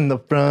 Shovels in the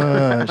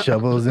front,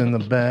 shovels in the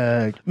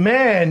back.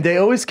 Man, they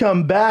always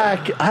come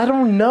back. I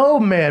don't know,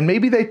 man.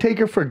 Maybe they take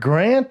her for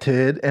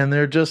granted and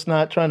they're just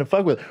not trying to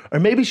fuck with her. Or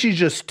maybe she's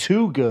just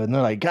too good and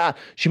they're like, God,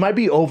 she might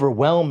be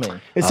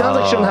overwhelming. It sounds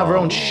like she don't have her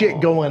own shit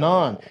going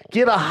on.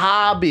 Get a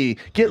hobby.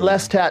 Get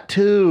less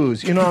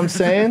tattoos. You know what I'm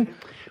saying?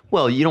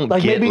 Well, you don't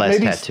Like, get maybe- less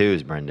maybe-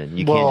 tattoos, Brendan.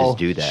 You can't just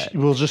do that.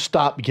 We'll just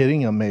stop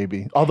getting them,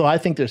 maybe. Although I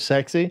think they're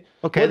sexy.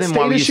 Okay, What then state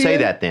why would is you she say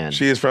in? that then?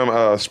 She is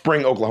from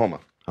Spring, Oklahoma.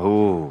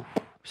 Oh,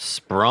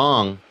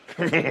 sprung.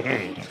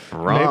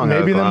 Sprung.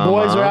 Maybe them Oklahoma.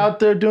 boys are out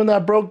there doing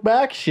that broke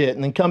back shit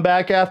and then come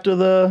back after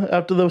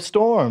the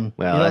storm.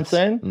 Well, you know what I'm that's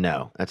saying?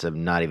 no, that's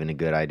not even a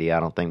good idea, I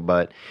don't think.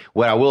 But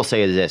what I will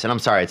say is this, and I'm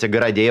sorry, it's a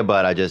good idea,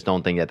 but I just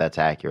don't think that that's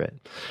accurate.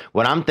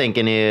 What I'm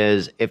thinking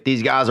is, if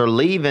these guys are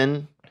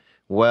leaving,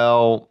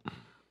 well,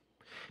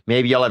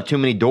 maybe y'all have too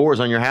many doors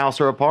on your house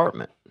or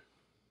apartment.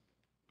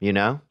 You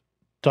know?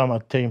 Talking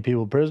about taking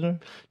people prisoner?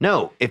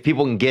 No, if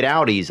people can get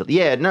out easily.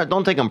 Yeah, no,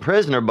 don't take them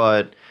prisoner,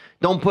 but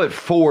don't put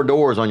 4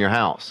 doors on your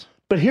house.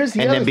 But here's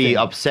the and other then be thing.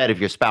 upset if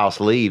your spouse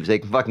leaves. They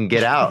can fucking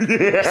get out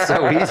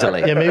so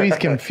easily. Yeah, maybe he's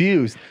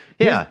confused.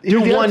 Yeah,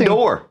 Here's the do other one thing.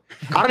 door.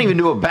 I don't even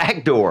do a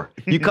back door.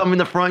 You come in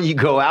the front, you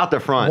go out the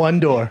front. One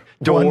door.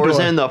 Doors One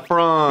door. in the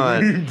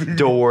front.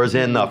 Doors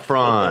in the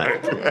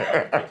front.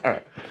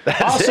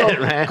 That's Also,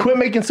 it, man. quit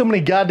making so many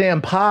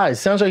goddamn pies.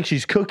 Sounds like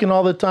she's cooking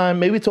all the time.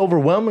 Maybe it's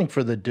overwhelming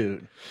for the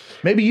dude.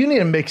 Maybe you need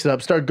to mix it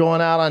up. Start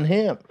going out on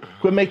him.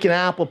 Quit making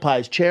apple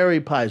pies, cherry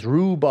pies,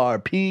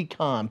 rhubarb,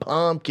 pecan,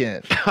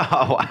 pumpkin.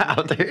 Oh, wow,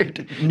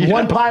 dude.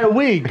 One pie a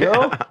week,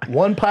 bro.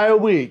 One pie a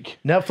week.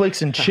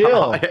 Netflix and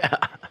chill. Oh, yeah.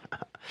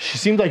 She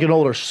seems like an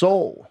older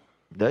soul.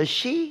 Does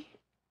she?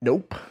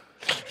 Nope.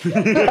 I'm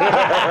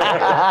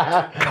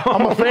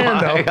a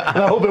fan, though. And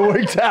I hope it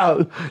works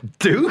out.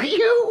 Do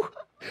you?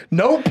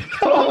 Nope.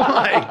 Oh,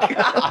 my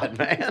God,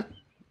 man.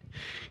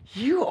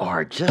 You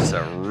are just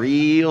a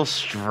real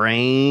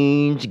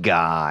strange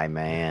guy,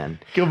 man.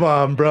 Come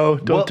on, bro.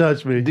 Don't Well,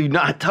 touch me. Do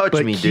not touch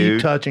But me, keep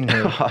dude. touching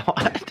her.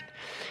 What?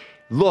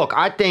 Look,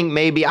 I think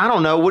maybe, I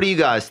don't know. What do you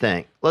guys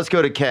think? Let's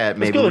go to Kat,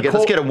 maybe.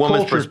 Let's get a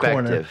woman's culture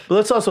corner. perspective. But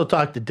let's also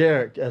talk to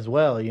Derek as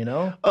well, you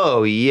know?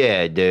 Oh,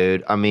 yeah,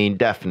 dude. I mean,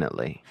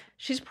 definitely.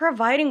 She's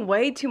providing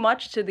way too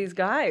much to these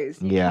guys.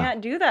 You Yeah.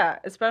 can't do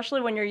that,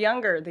 especially when you're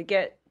younger. They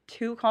get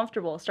too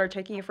comfortable, start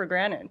taking you for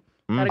granted.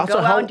 Gotta Also, go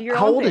out and do your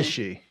how own old thing. is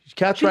she?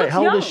 Cat's She right. looks How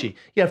old is young. she?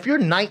 Yeah, if you're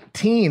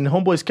 19,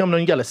 homeboy's coming on,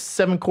 you got a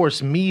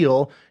 7-course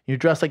meal, you're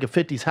dressed like a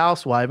 50s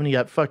housewife, and you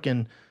got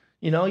fucking,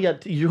 you know, you're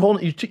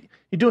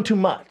doing too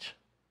much.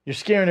 You're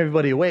scaring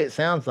everybody away, it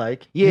sounds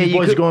like. Yeah, you you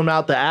boys could- going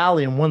out the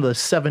alley and one of the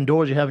 7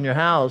 doors you have in your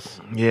house,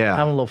 Yeah.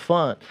 having a little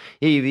fun.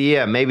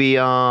 Yeah, maybe,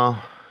 yeah,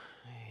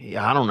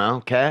 I don't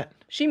know, Kat.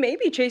 She may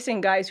be chasing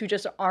guys who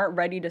just aren't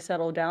ready to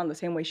settle down the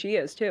same way she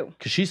is, too.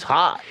 Because she's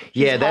hot.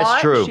 Yeah, She's that's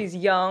hot, true. She's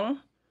young.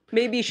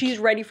 Maybe she's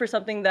ready for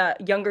something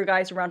that younger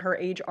guys around her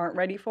age aren't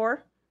ready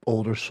for.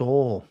 Older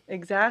soul.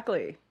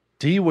 Exactly.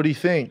 D, what do you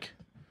think?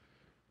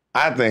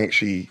 I think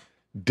she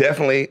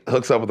definitely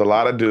hooks up with a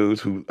lot of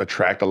dudes who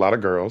attract a lot of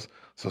girls.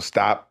 So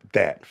stop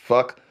that.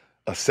 Fuck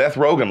a Seth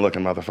Rogen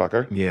looking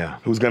motherfucker. Yeah.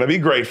 Who's gonna be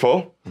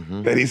grateful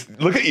that he's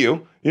look at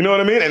you. You know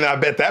what I mean? And I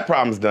bet that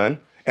problem's done.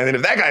 And then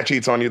if that guy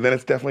cheats on you, then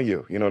it's definitely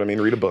you. You know what I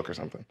mean? Read a book or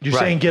something. You're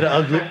saying get an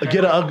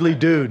ugly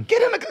dude.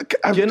 Get an ugly dude.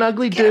 Get an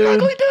ugly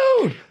dude.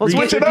 Let's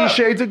Read switch it 50 up.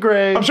 Shades of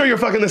Grey. I'm sure you're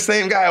fucking the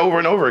same guy over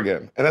and over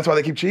again. And that's why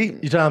they keep cheating.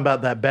 You're talking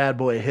about that bad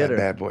boy hitter.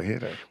 Bad boy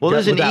hitter. Well,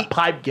 there's With an that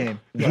pipe game.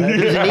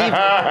 There's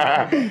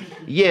an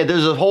yeah,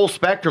 there's a whole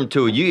spectrum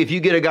to it. If you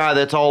get a guy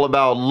that's all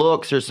about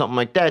looks or something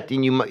like that,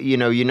 then you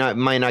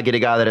might not get a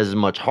guy that has as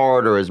much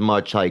heart or as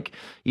much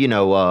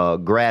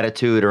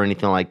gratitude or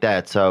anything like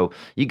that. So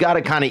you got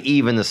to kind of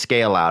even the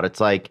scale out. It's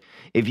like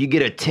if you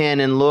get a 10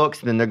 in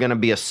looks, then they're going to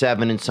be a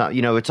 7 in some.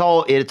 It's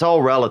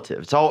all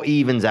relative. It's all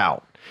evens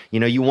out.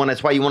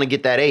 That's why you want to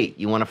get that 8.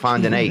 You want to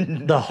find an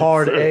 8. The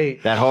hard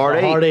 8. That hard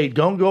 8. Hard 8.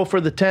 Don't go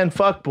for the 10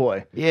 fuck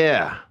boy.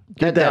 Yeah.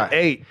 Get that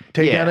 8.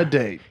 Take Yeah. on a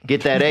date.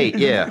 Get that 8.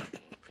 Yeah.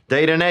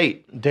 Date an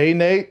 8. Date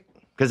an 8.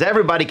 Because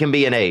everybody can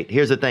be an 8.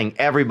 Here's the thing: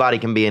 everybody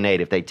can be an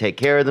 8 if they take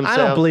care of themselves.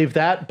 I don't believe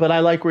that, but I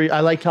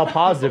like how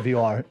positive you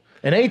are.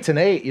 An 8's an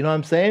 8. You know what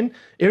I'm saying?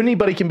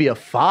 Anybody can be a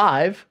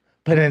 5,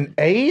 but an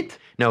 8.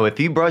 No, if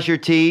you brush your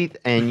teeth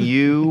and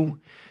you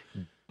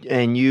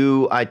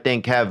I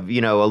think have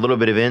a little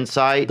bit of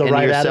insight The into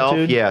right yourself,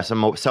 attitude? yeah,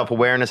 some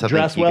self-awareness. I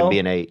Dress think you well. can be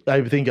an 8.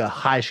 I think a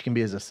high she can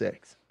be as a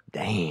 6.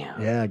 Damn.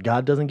 Yeah,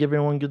 God doesn't give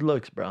everyone good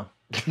looks, bro.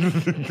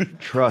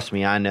 Trust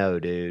me, I know,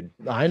 dude.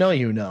 I know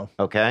you know.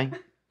 Okay.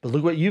 But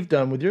look what you've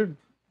done with your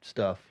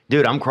stuff.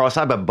 Dude, I'm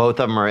cross-eyed, but both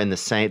of them are in the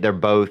same. They're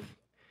both.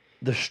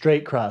 The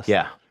straight cross.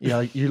 Yeah.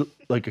 Yeah, you're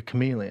like a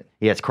chameleon.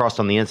 Yeah, it's crossed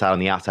on the inside. On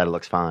the outside, it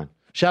looks fine.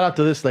 Shout out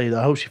to this lady.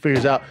 I hope she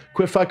figures out.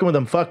 Quit fucking with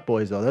them fuck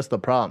boys, though. That's the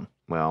problem.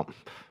 Well,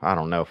 I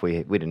don't know if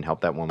we didn't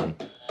help that woman.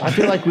 I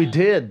feel like we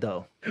did,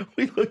 though.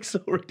 We look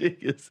so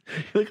ridiculous.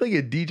 You look like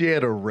a DJ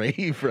at a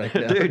rave right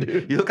now,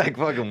 Dude, you look like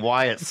fucking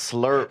Wyatt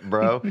Slurp,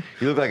 bro.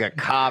 You look like a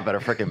cop at a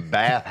freaking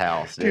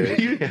bathhouse, dude.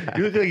 You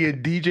look like a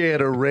DJ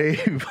at a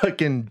rave,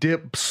 fucking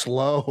dip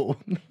slow.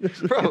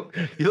 Bro,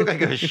 you look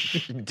like a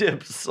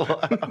dip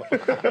slow.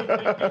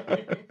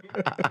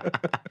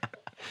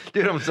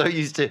 Dude, I'm so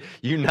used to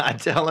you not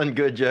telling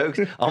good jokes.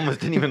 I almost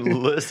didn't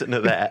even listen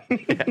to that.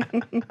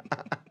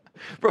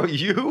 Bro,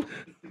 you?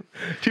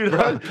 Dude,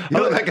 bro, you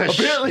look like a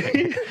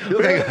apparently, you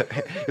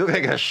look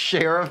like a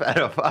sheriff at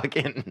a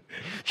fucking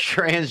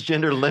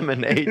transgender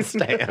lemonade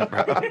stand,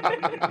 bro.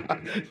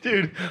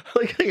 Dude,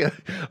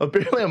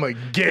 apparently I'm a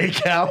gay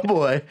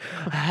cowboy.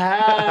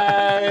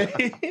 Hi.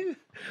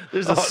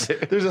 There's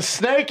a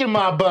snake in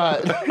my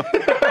butt.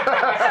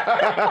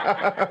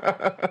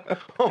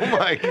 Oh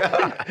my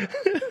god,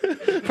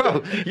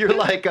 bro!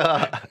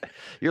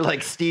 You're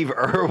like Steve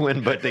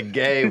Irwin, but the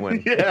gay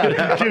one.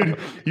 Yeah, dude,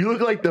 you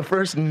look like the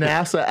first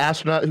NASA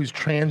astronaut who's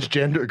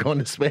transgender going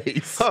to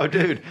space. Oh,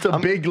 dude, it's a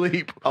big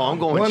leap. Oh, I'm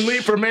going one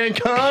leap for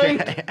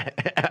mankind.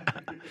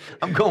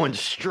 I'm going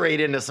straight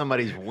into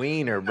somebody's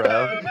wiener,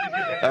 bro.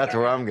 That's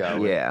where I'm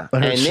going. Yeah,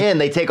 and then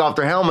they take off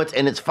their helmets,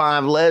 and it's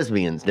 5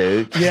 lesbians,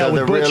 dude. Yeah, so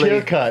with butch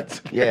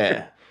haircuts.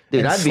 Yeah.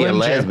 Dude, And I'd be a Slim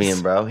lesbian,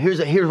 Jims. bro.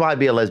 Here's why I'd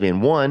be a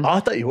lesbian. One,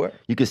 I thought you were.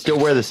 You could still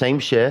wear the same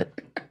shit.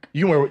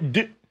 You wear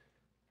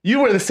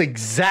this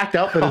exact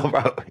outfit,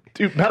 bro.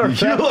 Dude. Matter of You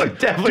fact, look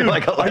definitely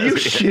like a Are you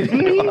lesbian.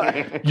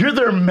 shitting me? You're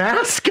their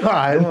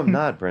mascot. No, I'm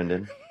not,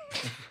 Brendan.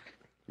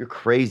 You're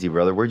crazy,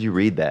 brother. Where'd you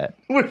read that?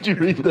 Where'd you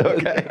read that?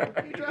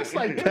 Okay. You dress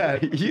like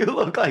that. You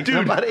look like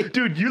somebody.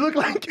 Dude, you look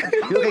like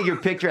You look like your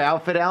picture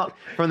outfit out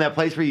from that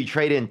place where you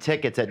trade in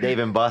tickets at Dave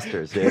and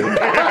Buster's, dude.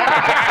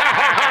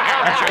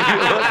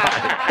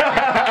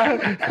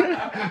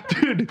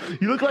 Dude,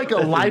 you look like a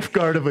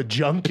lifeguard of a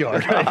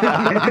junkyard.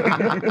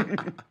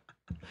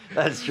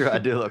 That's true. I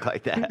do look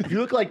like that. You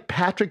look like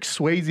Patrick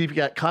Swayze if you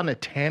got caught in a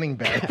tanning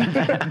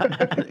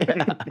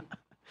bed.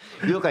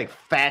 You look like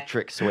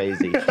Fatrick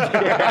Swayze.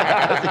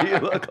 That's what you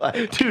look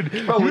like. Dude,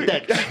 bro, with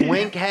that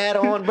twink hat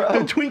on, bro.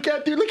 The twink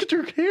hat, dude, look at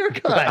your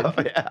haircut. Oh,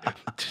 yeah.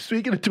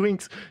 Speaking of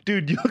twinks,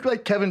 dude, you look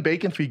like Kevin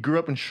Bacon if he grew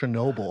up in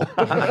Chernobyl.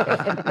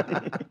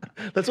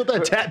 That's what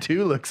that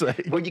tattoo looks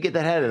like. Where'd you get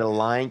that hat? At a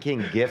Lion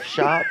King gift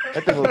shop?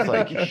 That thing looks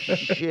like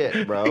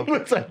shit, bro. It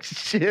looks like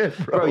shit,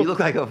 bro. Bro, you look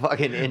like a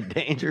fucking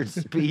endangered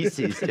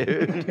species,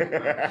 dude.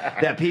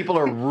 That people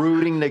are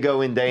rooting to go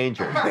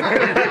endangered.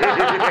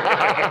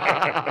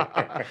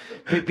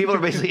 People are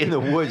basically in the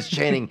woods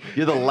chanting,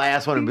 "You're the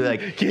last one," and be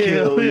like,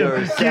 "Kill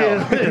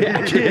yourself."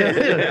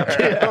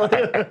 Kill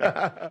him.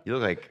 You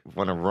look like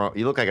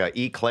you look like a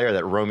eclair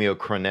that Romeo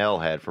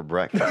Crennel had for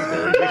breakfast.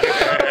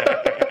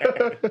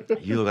 Dude.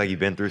 You look like you've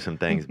been through some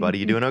things, buddy.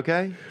 You doing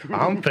okay?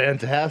 I'm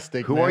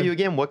fantastic. Who man. are you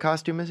again? What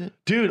costume is it?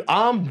 Dude,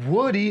 I'm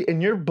Woody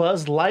and you're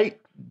Buzz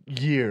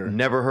Lightyear.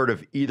 Never heard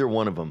of either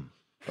one of them.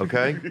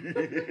 Okay,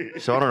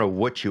 so I don't know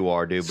what you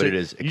are, dude, but So it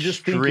is you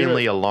just think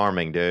extremely you're-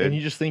 alarming, dude. And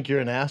you just think you're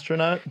an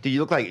astronaut? Dude,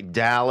 you look like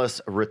Dallas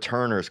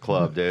Returners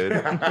Club, dude.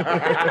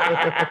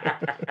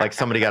 Like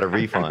somebody got a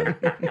refund.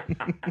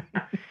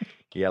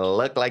 You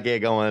look like you're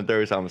going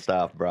through some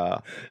stuff,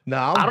 bro. No,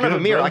 I don't have a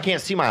mirror. Bro. I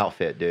can't see my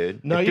outfit,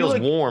 dude. No, it you feels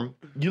look- warm.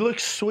 You look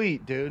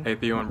sweet, dude. Hey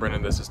Theo and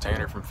Brendan, this is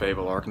Tanner from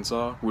Fayetteville,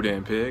 Arkansas,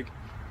 Woodin Pig.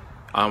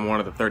 I'm one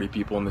of the 30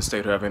 people in the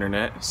state who have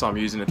internet, so I'm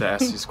using it to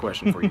ask this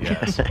question for you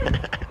guys.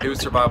 Who would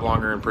survive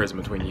longer in prison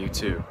between you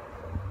two?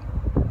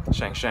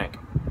 Shank,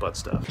 butt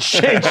stuff.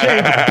 Shank,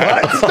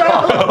 butt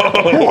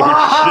stuff?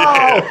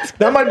 Wow!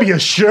 That might be a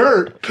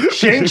shirt.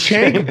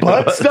 Shank,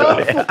 butt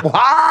stuff?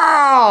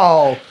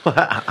 Wow!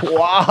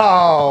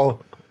 Wow!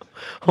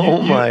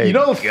 Oh my You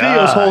know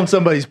Theo's holding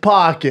somebody's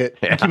pocket,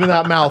 and keeping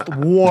that mouth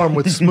warm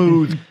with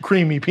smooth,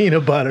 creamy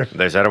peanut butter.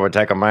 They said it would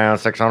take a man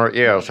 600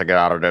 years to get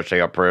out of this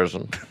here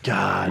prison.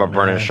 God, But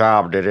Brennan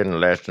Schaub did it in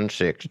less than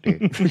 60.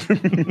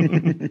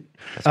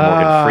 That's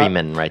Morgan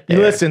Freeman right there.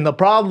 Listen, the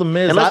problem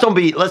is... And let's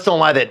don't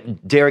lie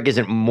that Derek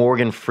isn't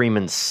Morgan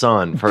Freeman's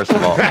son, first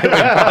of all.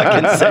 I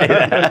can say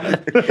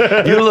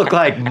that. You look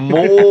like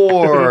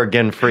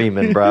Morgan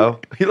Freeman, bro.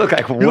 You look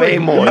like way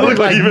more. You look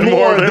like even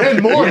more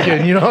than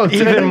Morgan, you know what I'm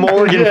saying? Even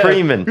Morgan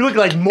Freeman. You look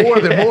like more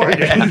than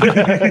Morgan.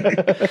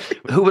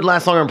 Who would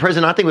last longer in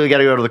prison? I think we got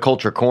to go to the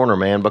culture corner,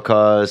 man,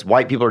 because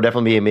white people are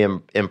definitely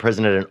being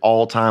imprisoned at an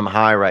all-time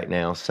high right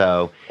now.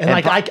 So,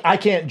 I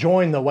can't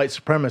join the white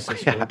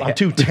supremacist group. I'm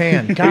too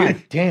tan.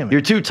 God damn it. You're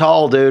too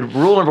tall, dude.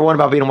 Rule number one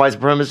about being a white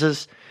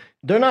supremacist: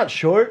 they're not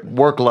short.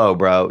 Work low,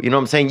 bro. You know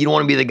what I'm saying? You don't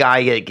want to be the guy,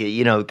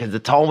 you know, because the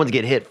tall ones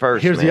get hit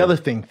first. Here's man. the other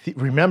thing.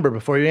 Remember,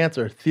 before you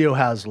answer, Theo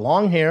has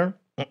long hair,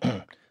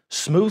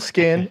 smooth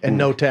skin, and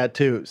no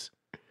tattoos.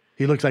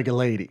 He looks like a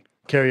lady.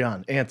 Carry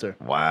on. Answer.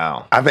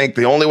 Wow. I think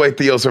the only way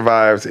Theo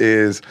survives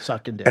is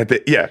sucking dick.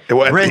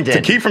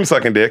 To keep from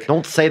sucking dick.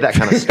 Don't say that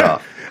kind of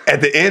stuff.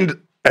 At the end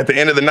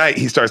of the night,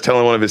 he starts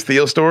telling one of his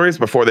Theo stories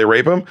before they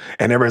rape him,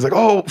 and everybody's like,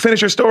 "Oh,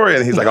 finish your story,"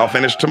 and he's like, "I'll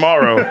finish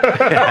tomorrow."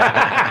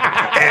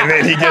 and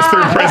then he gets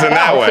through prison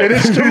that way.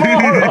 Finish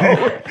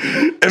tomorrow.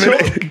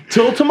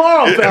 Till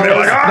tomorrow, fellas. And they're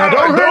like, now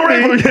don't hurt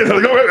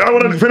me. I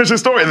want to finish the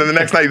story. And then the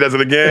next night he does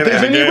it again.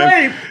 There's and any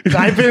again. rape.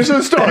 I finished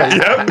the story.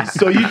 Yep.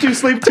 So you two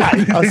sleep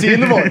tight. I'll see you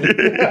in the morning.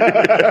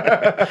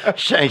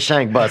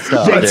 Shank butt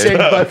stuff. Shank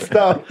butt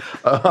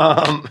stuff.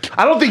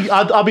 I don't think,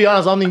 I'll be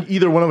honest, I don't think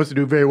either one of us would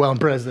do very well in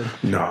prison.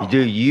 No.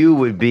 Dude, you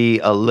would be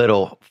a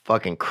little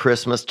fucking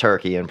Christmas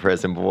turkey in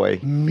prison, boy.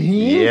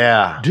 Me?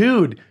 Yeah.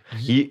 Dude,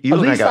 You at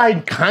look least like I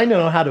kind of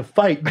know how to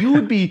fight. You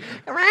would be,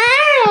 you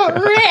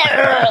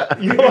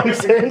know what I'm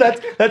saying?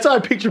 That's how I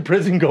picture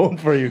prison going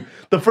for you.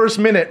 The first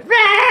minute,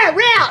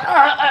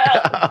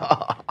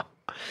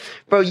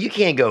 Bro, you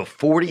can't go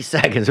 40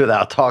 seconds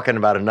without talking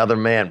about another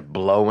man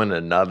blowing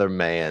another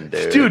man,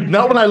 dude. dude,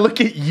 not when I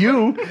look at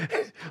you.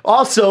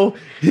 Also,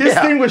 his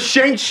thing was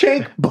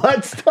shank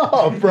butt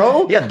stuff,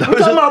 bro. Yeah, I'm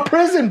talking about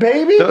prison,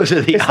 baby. Those are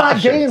the It's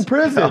not gay in options.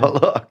 prison. Oh,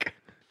 look.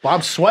 Well,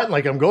 I'm sweating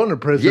like I'm going to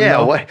prison. Yeah,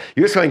 though. what?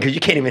 You're sweating because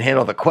you can't even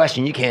handle the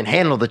question. You can't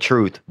handle the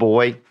truth,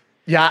 boy.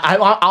 Yeah,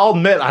 I'll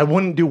admit I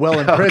wouldn't do well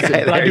in prison,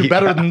 Okay, but I there do you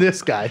better go. than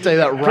this guy. I tell you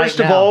that right First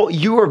now. of all,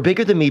 you are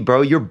bigger than me,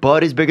 bro. Your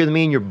butt is bigger than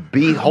me, and your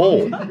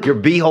beehole. Your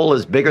beehole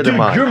is bigger than dude,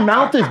 mine. your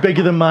mouth is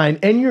bigger than mine,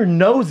 and your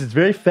nose is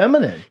very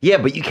feminine. Yeah,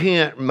 but you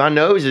can't. My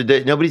nose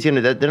is. Nobody's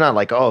gonna. They're not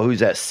like, oh, who's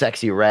that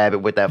sexy rabbit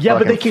with that? Yeah, but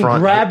fucking they can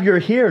front grab your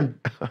hair. And,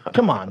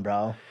 come on,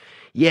 bro.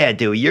 Yeah,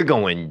 dude, you're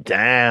going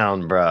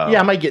down, bro. Yeah,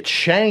 I might get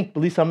shanked. But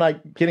at least I'm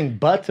not getting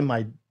butts in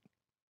my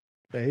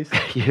face.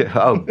 Yeah,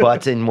 oh,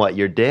 butts in what?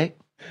 Your dick?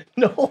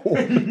 No,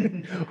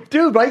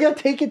 dude, why you gotta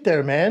take it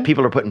there, man?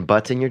 People are putting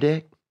butts in your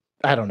dick?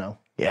 I don't know.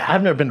 Yeah.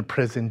 I've never been to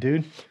prison,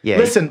 dude. Yeah.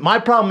 Listen, my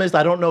problem is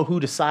I don't know who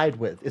to side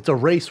with. It's a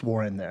race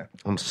war in there.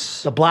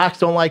 The blacks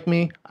don't like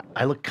me.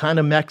 I look kind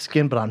of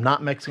Mexican, but I'm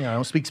not Mexican. I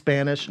don't speak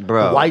Spanish.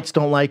 Bro. The whites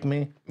don't like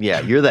me. Yeah,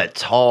 you're that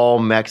tall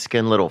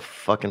Mexican little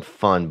fucking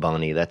fun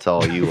bunny. That's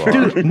all you are.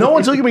 Dude, no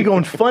one's looking at me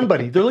going, fun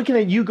buddy. They're looking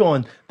at you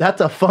going,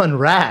 that's a fun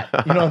rat.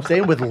 You know what I'm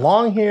saying? With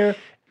long hair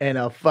and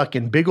a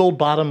fucking big old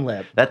bottom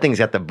lip. That thing's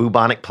got the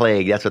bubonic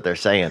plague. That's what they're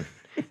saying.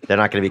 They're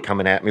not going to be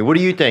coming at me. What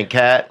do you think,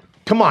 Kat?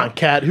 Come on,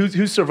 Kat.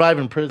 Who's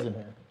surviving prison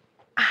here?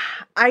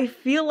 I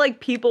feel like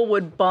people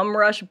would bum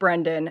rush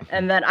Brendan,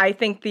 and then I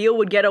think Theo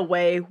would get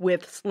away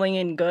with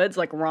slinging goods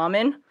like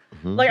ramen.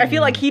 Like, I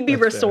feel like he'd be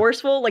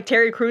resourceful, like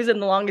Terry Crews in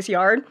The Longest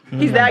Yard.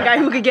 He's that guy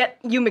who could get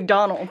you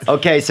McDonald's.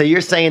 Okay, so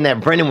you're saying that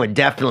Brendan would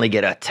definitely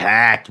get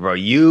attacked, bro.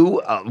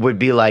 You would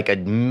be like a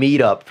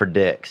meetup for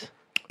dicks.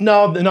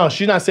 No,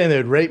 she's not saying they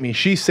would rape me.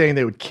 She's saying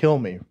they would kill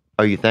me.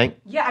 Oh, you think?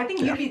 Yeah, I think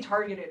you'd be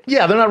targeted.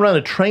 Yeah, they're not running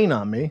a train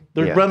on me.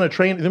 They're Yeah. running a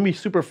train. They're gonna be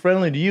super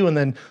friendly to you, and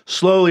then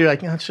slowly you're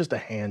like, no, it's just a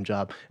hand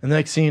job. And the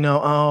next thing you know,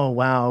 oh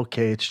wow,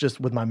 okay, it's just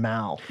with my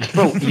mouth.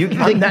 Bro, you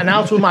think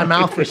now it's with my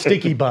mouth for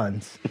sticky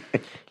buns.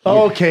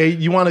 Okay,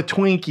 you want a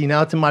Twinkie?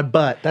 Now it's in my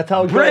butt. That's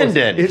how it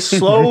Brendan. goes. It's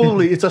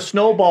slowly. It's a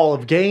snowball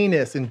of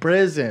gayness in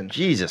prison.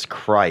 Jesus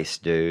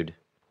Christ, dude.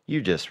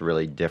 You're just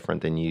really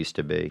different than you used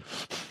to be.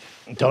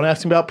 Don't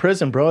ask me about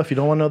prison, bro, if you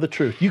don't want to know the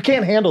truth. You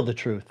can't handle the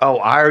truth. Oh,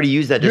 I already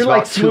used that just You're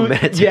about like 2 smooth-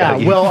 minutes Yeah,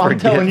 ago. well, I'm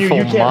telling you, you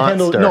can't forgetful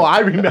handle. monster. No, I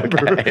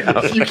remember.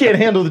 Okay. You can't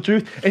handle the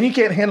truth, and you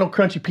can't handle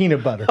crunchy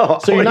peanut butter. Oh,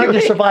 so you're not what do going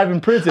you to survive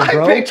in prison,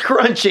 bro. I picked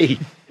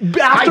crunchy.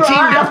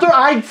 After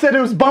I said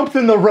it was bumps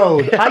in the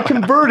road, I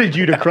converted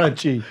you to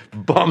crunchy.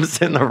 Bumps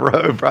in the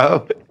road,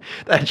 bro.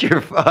 That's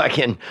your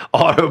fucking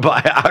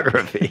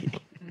autobiography.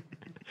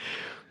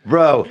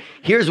 Bro,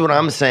 here's what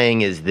I'm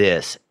saying is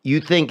this.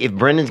 You think if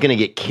Brendan's going to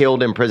get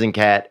killed in prison,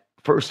 Kat,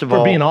 first of For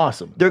all, being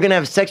awesome. they're going to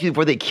have sex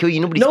before they kill you.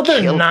 Nobody's No, they're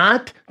killed.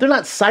 not. They're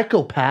not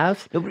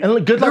psychopaths.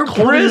 And good They're luck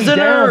holding me down.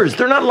 prisoners.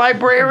 They're not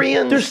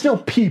librarians. They're still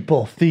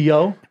people,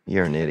 Theo.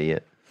 You're an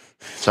idiot.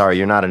 Sorry,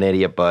 you're not an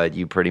idiot, bud.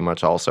 You pretty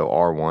much also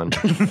are one.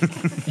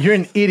 You're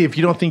an idiot if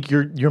you don't think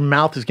your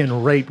mouth is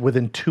getting raped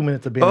within 2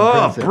 minutes of being in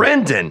Oh, prison.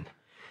 Brendan.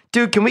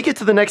 Dude, can we get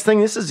to the next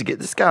thing?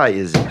 This guy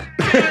is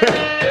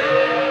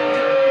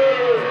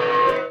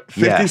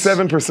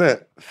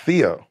 57%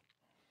 Theo.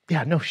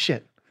 Yeah, no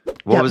shit.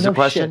 What was the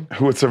question?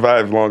 Who would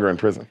survive longer in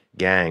prison?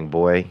 Gang,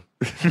 boy.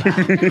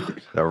 The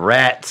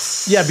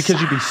rats. Yeah,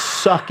 because you'd be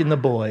sucking the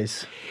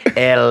boys.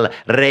 El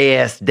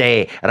Reyes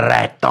de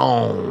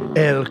Raton.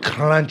 El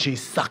crunchy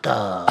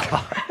sucker.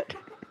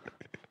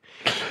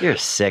 You're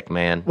sick,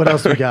 man. What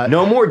else we got?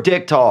 No more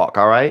dick talk,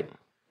 all right?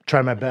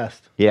 Try my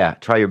best. Yeah,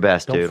 try your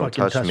best, Don't dude. Don't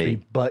fucking touch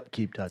me. but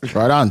keep touching.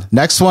 Right on.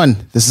 Next one.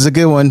 This is a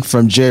good one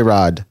from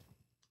J-Rod.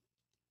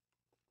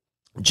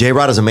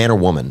 J-Rod is a man or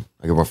woman?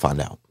 I guess we'll find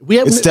out. We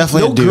have It's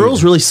definitely no a dude.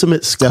 girls really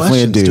submit Definitely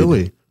a questions, do dude.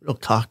 we? Real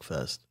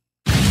cockfest.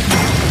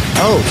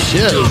 Oh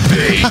shit!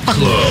 Debate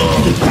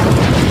Club.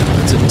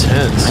 That's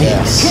intense.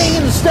 King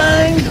of the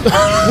stain,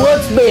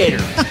 what's better?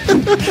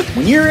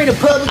 When you're in a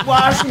public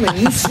washroom and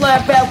you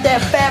slap out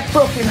that fat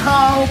fucking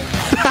hog?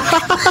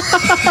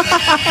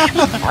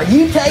 Are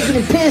you taking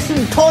a piss in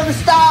the toilet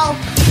stall?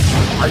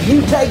 Are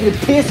you taking a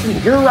piss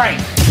in your rank?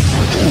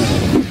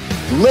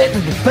 Let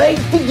the debate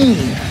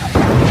begin.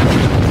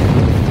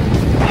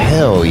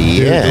 Hell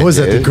yeah. Dude, was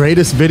that the dude.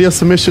 greatest video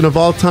submission of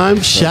all time?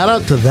 Shout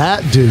out to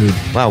that dude.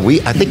 Wow,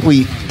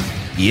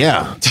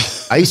 yeah.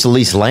 I used to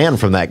lease land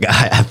from that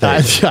guy.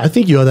 I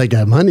think you owe that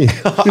guy money.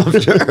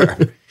 Sure.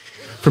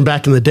 From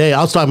back in the day.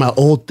 I was talking about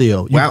old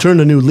Theo. You've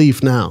turned a new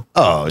leaf now.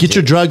 Oh, get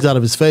your drugs out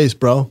of his face,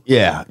 bro.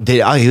 Yeah.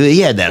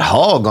 He had that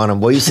hog on him.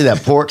 Boy, you see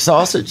that pork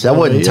sausage? That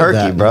wasn't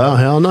turkey, bro. No,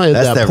 hell no. He had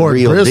That's that pork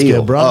brisket,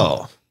 deal, bro.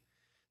 Oh,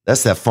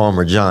 that's that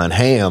Farmer John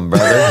ham,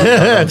 brother. You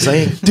know what I'm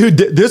saying? Dude,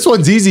 this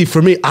one's easy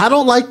for me. I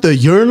don't like the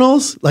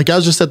urinals. Like I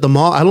was just at the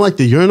mall. I don't like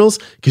the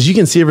urinals because you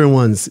can see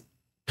everyone's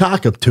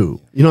cock up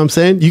too. You know what I'm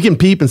saying? You can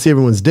peep and see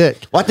everyone's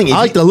dick. Well, I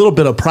like a little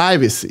bit of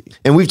privacy.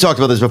 And we've talked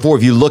about this before.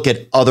 If you look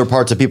at other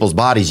parts of people's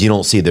bodies, you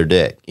don't see their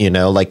dick. You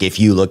know, like if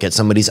you look at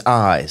somebody's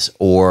eyes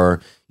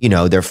or, you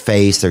know, their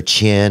face, their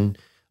chin,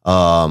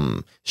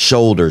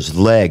 shoulders,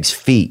 legs,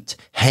 feet,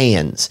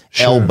 hands,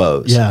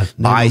 elbows,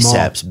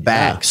 biceps,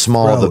 back,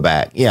 small of the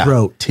back. Yeah.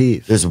 Throat,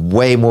 teeth. There's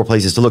way more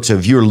places to look. So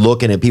if you're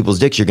looking at people's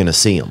dicks, you're going to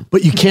see them.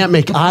 But you can't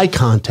make eye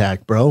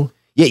contact, bro.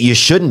 Yeah, you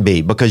shouldn't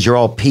be because you're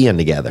all peeing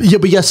together. Yeah,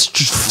 but yes,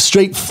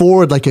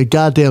 straightforward like a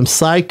goddamn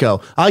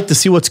psycho. I like to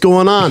see what's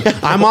going on.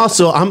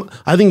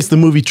 I think it's the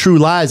movie True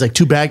Lies, like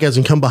two bad guys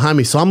and come behind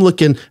me. So I'm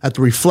looking at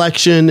the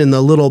reflection and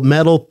the little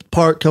metal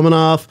part coming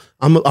off.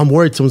 I'm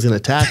worried someone's gonna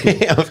attack me.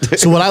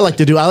 So what I like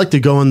to do, I like to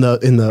go in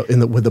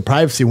the with the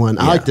privacy one.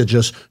 I like to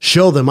just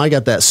show them I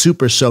got that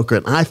super soaker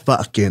and I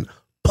fucking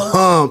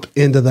pump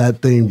into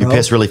that thing, bro. You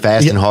piss really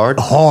fast and hard?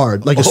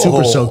 Hard, like a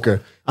super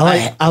soaker.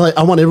 I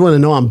want everyone to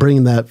know I'm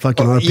bringing that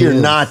fucking RPM. You're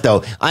not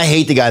though. I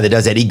hate the guy that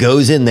does that. He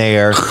goes in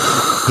there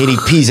and he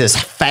pees as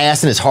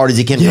fast and as hard as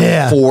he can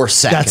for 4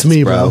 seconds. That's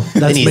me, bro.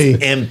 That's and me.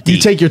 He's empty.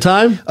 You take your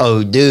time?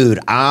 Oh, dude,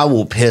 I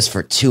will piss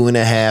for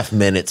 2.5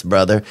 minutes,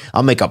 brother.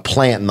 I'll make a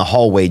plant in the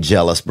hallway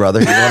jealous, brother.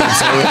 You know what I'm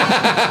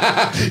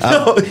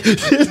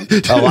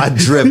saying? I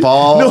drip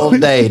all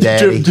day,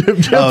 daddy.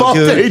 Drip all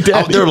day,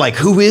 daddy. They're like,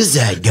 who is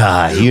that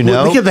guy? You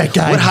know? Look at that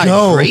guy What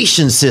go.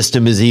 hydration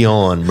system is he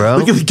on, bro?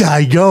 Look at the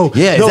guy go.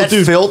 Yeah, is that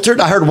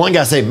filtered? I heard one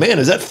guy say, man,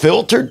 is that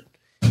filtered?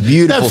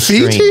 Beautiful Is that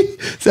Fiji? stream.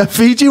 Is that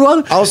Fiji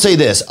one? I'll say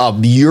this, a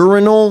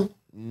urinal,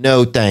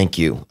 no thank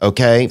you,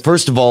 okay?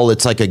 First of all,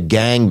 it's like a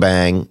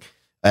gangbang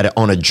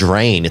on a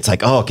drain. It's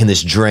like, oh, can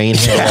this drain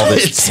handle all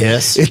this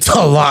piss? It's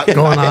a lot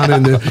going on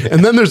in there.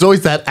 And then there's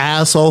always that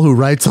asshole who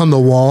writes on the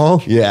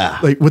wall. Yeah.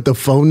 Like with the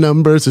phone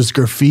numbers, there's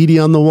graffiti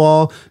on the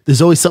wall.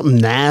 There's always something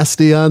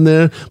nasty on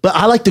there. But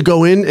I like to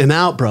go in and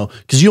out, bro,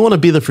 because you don't want to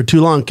be there for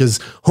too long because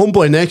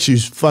homeboy next to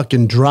you's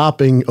fucking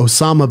dropping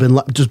Osama bin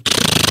Laden. Just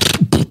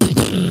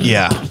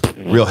Yeah,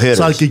 real hitters.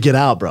 so I could get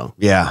out, bro.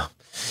 Yeah.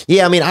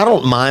 Yeah, I mean, I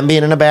don't mind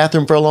being in a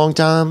bathroom for a long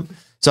time.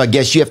 So I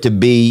guess you have to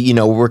be, you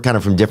know, we're kind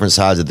of from different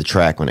sides of the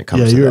track when it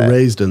comes to you were that.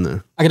 raised in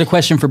there. I got a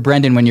question for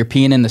Brendan. When you're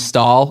peeing in the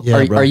stall,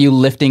 Yeah, bro. are you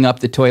lifting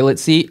up the toilet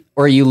seat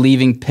or are you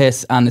leaving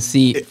piss on the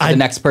seat for the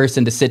next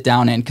person to sit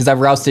down in? Because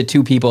I've rousted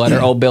 2 people at our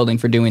old building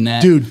for doing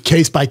that. Dude,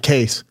 case by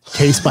case.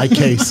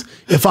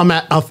 If I'm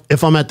at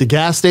the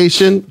gas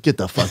station, get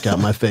the fuck out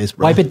of my face,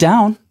 bro. Wipe it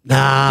down.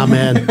 Nah,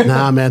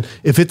 man.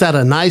 If it's at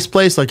a nice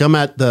place, like I'm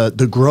at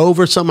the Grove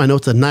or something, I know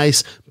it's a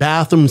nice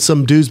bathroom.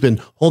 Some dude's been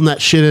holding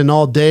that shit in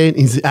all day and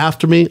he's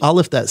after me. I'll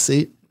lift that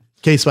seat.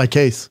 Case by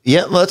case.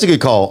 Yeah, well, that's a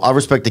good call. I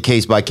respect the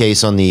case by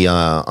case on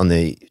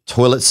the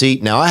toilet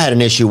seat. Now, I had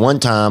an issue one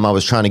time. I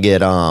was trying to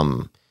get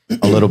a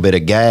little bit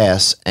of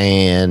gas,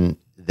 and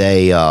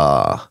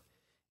so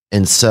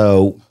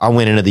I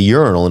went into the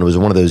urinal, and it was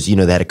one of those, you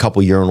know, they had a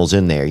couple urinals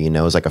in there. You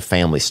know, it was like a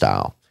family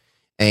style,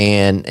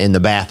 and in the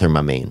bathroom,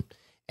 I mean.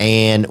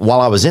 And while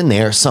I was in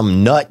there,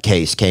 some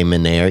nutcase came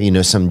in there, you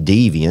know, some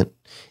deviant.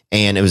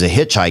 And it was a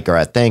hitchhiker,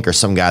 I think, or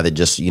some guy that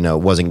just, you know,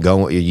 wasn't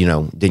going, you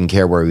know, didn't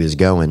care where he was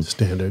going.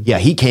 Standard. Yeah,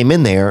 he came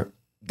in there,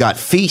 got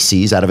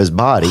feces out of his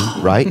body,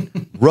 right?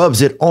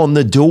 Rubs it on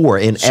the door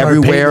and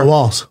Started painting everywhere the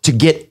walls. to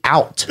get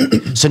out.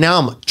 So now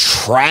I'm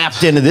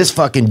trapped into this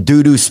fucking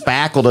doo-doo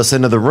spackled us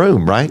into the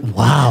room, right?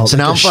 Wow. So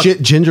like now a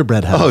shit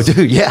gingerbread house. Oh,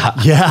 dude, yeah.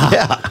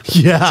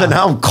 Yeah. So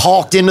now I'm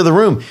caulked into the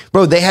room.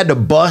 Bro, they had to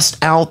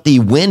bust out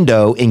the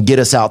window and get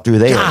us out through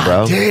there,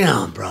 bro.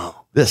 Damn, bro.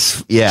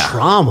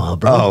 Trauma,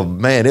 bro. Oh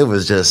man, it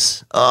was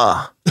just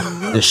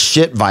the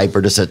shit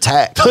viper just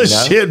attacked. The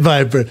shit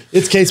viper.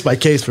 It's case by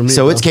case for me.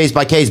 So bro. it's case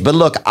by case. But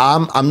look,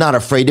 I'm not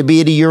afraid to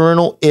be at a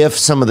urinal if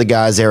some of the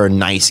guys there are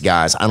nice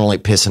guys. I don't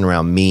like pissing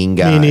around mean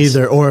guys. Me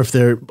neither. Or if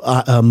they're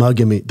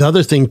mugging me. The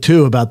other thing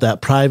too about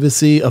that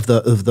privacy of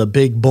the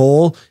big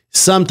bowl.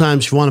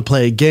 Sometimes if you want to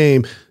play a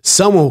game,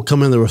 someone will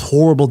come in there with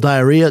horrible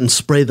diarrhea and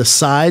spray the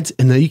sides,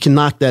 and then you can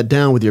knock that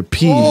down with your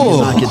pee. You can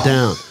knock it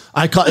down.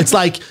 It's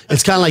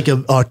kind of like a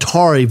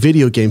Atari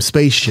video game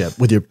spaceship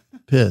with your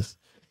piss.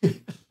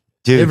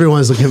 Dude,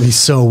 everyone's looking at me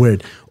so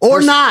weird.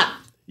 Or not.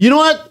 You know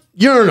what?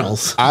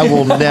 Urinals. I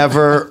will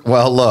never.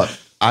 Well, look,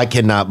 I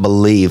cannot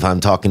believe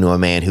I'm talking to a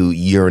man who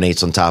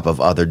urinates on top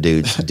of other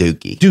dudes'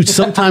 dookie. Dude,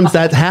 sometimes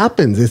that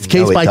happens. It's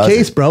case No, it by doesn't.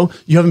 case, bro.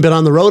 You haven't been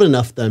on the road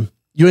enough then.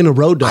 You ain't a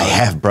road dog. I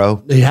have,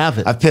 bro. You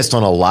haven't. I've pissed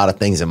on a lot of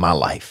things in my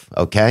life.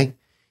 Okay.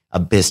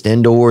 I've pissed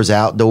indoors,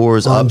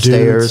 outdoors, On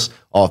upstairs, dudes.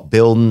 off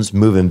buildings,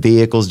 moving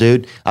vehicles,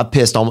 dude. I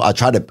pissed on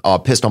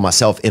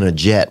myself in a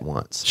jet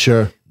once.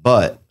 Sure.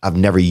 But I've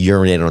never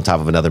urinated on top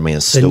of another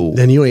man's stool.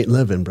 Then you ain't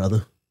living,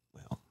 brother.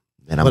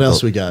 And What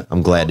else we got?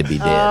 I'm glad to be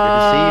dead. Good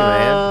to see you,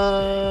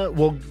 man.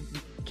 Well,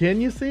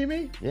 can you see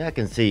me? Yeah, I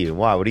can see you.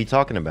 Why? What are you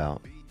talking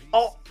about?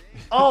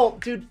 Oh,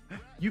 dude,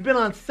 you've been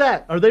on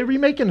set. Are they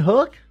remaking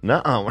Hook?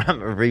 Nuh-uh, we're not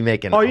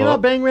remaking. Are you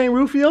not Bangarang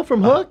Rufio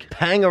from Hook?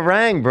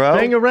 Bangarang, bro.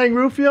 Bangarang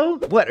Rufio?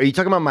 What? Are you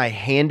talking about my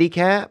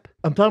handicap?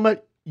 I'm talking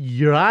about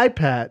your eye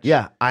patch.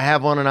 Yeah, I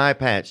have on an eye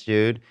patch,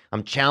 dude.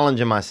 I'm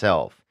challenging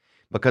myself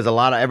because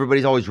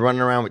everybody's always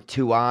running around with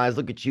two eyes.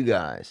 Look at you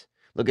guys.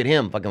 Look at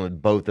him fucking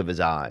with both of his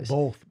eyes.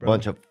 Both, bro.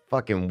 Bunch of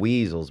fucking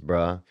weasels,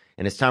 bro.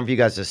 And it's time for you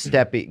guys to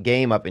step it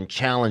game up and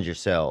challenge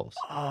yourselves.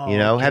 You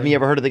know, haven't you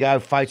ever heard of the guy who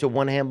fights with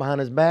one hand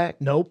behind his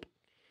back? Nope.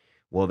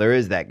 Well, there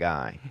is that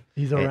guy.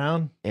 He's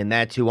around? And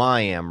that's who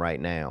I am right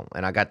now.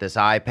 And I got this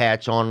eye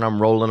patch on and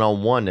I'm rolling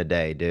on one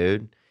today,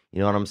 dude. You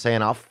know what I'm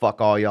saying? I'll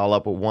fuck all y'all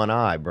up with one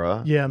eye,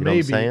 bro. Yeah, you maybe. Know what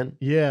I'm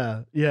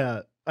saying?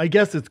 Yeah. I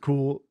guess it's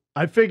cool.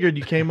 I figured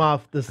you came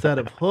off the set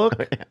of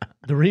Hook,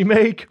 the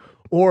remake,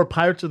 or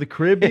Pirates of the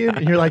Caribbean,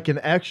 and you're like an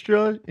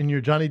extra, and you're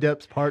Johnny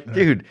Depp's partner.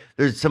 Dude,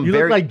 there's some You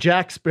look like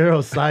Jack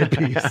Sparrow's side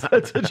piece.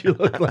 That's what you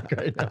look like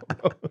right now,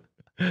 bro.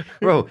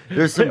 Bro,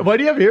 there's some... Why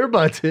do you have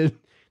earbuds in?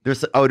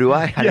 Oh, do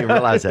I? I didn't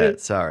realize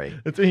that. Sorry.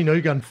 That's when you know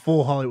you got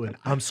full Hollywood.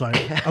 I'm sorry.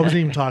 I wasn't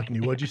even talking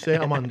to you. What'd you say?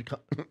 I'm on...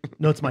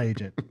 No, it's my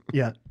agent.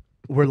 Yeah.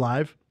 We're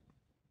live.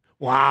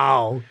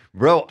 Wow.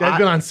 Bro, Guy's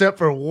been on set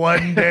for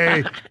one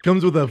day.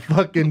 Comes with a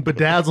fucking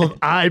bedazzled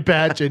eye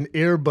patch and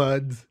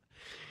earbuds.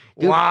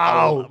 Dude,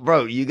 wow.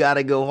 Bro, you got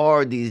to go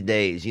hard these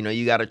days. You know,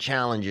 you got to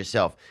challenge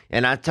yourself.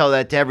 And I tell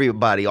that to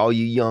everybody, all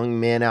you young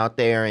men out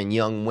there and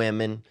young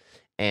women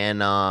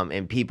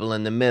and people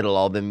in the middle,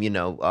 all them, you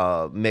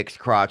know, mixed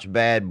crotch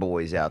bad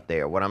boys out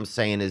there. What I'm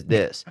saying is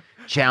this.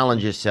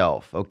 Challenge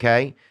yourself,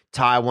 okay?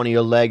 Tie one of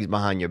your legs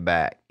behind your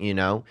back, you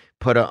know?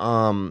 Put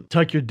a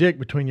tuck your dick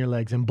between your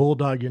legs and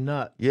bulldog your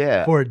nut.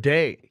 Yeah. For a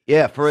day.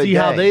 Yeah, for a day. See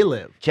how they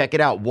live. Check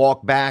it out.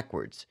 Walk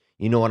backwards.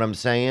 You know what I'm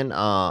saying?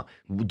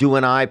 Do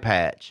an eye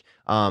patch.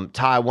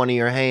 Tie one of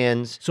your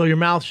hands. So your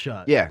mouth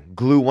shut. Yeah.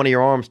 Glue one of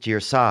your arms to your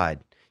side.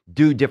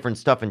 Do different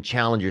stuff and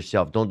challenge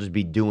yourself. Don't just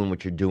be doing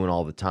what you're doing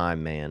all the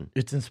time, man.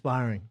 It's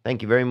inspiring.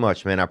 Thank you very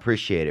much, man. I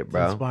appreciate it,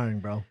 bro. It's inspiring,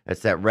 bro.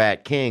 That's that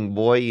Rat King,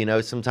 boy. You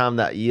know, sometimes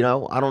that, you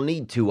know, I don't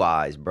need two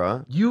eyes,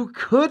 bro. You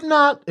could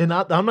not, and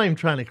I'm not even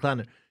trying to clown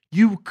it.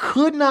 You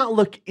could not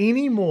look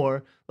any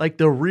more like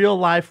the real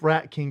life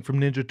Rat King from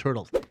Ninja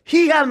Turtles.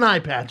 He had an eye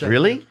patch.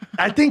 Really?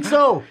 I think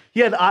so. He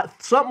had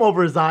something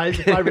over his eyes,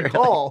 if I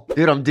recall.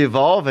 Dude, I'm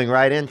devolving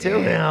right into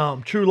it.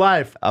 Damn, true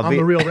life. I'm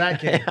the real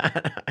Rat King.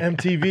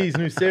 MTV's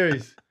new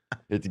series.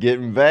 It's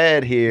getting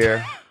bad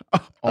here.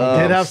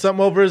 Did have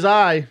something over his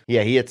eye.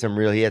 Yeah, he had some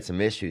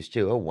issues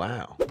too. Oh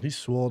wow. He's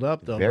swolled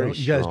up though. Very bro.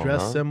 You guys strong,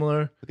 dress huh? similar.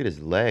 Look at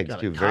his legs, Got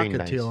too. a Very cockatiel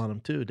nice. on him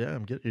too.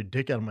 Damn, get your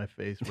dick out of my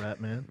face, Rat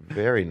Man.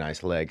 Very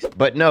nice legs.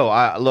 But no,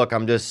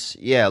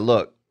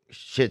 look,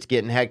 shit's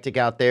getting hectic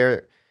out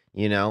there,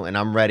 you know, and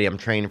I'm ready. I'm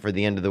training for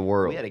the end of the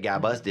world. We had a guy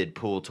did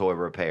pool toy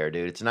repair,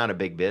 dude. It's not a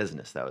big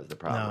business. That was the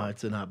problem. No,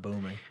 it's not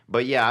booming.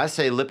 But yeah, I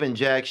say lip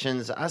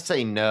injections. I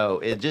say no.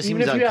 It just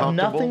Even seems if you have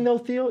uncomfortable. nothing though,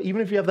 Theo,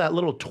 even if you have that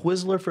little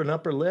Twizzler for an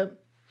upper lip.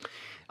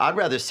 I'd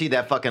rather see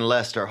that fucking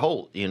Lester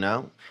Holt, you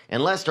know?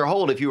 And Lester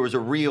Holt, if you was a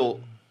real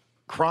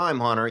crime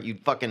hunter, you'd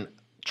fucking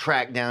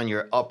track down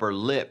your upper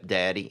lip,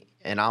 daddy.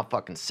 And I'll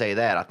fucking say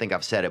that. I think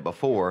I've said it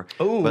before.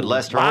 Ooh, but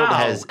Lester wow, Holt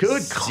has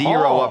good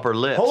zero call. upper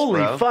lips,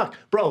 Holy bro. fuck.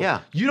 Bro, Yeah.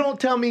 you don't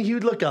tell me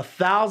he'd look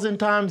 1,000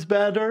 times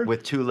better.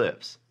 With two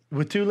lips.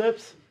 With two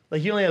lips?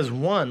 Like he only has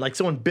one. Like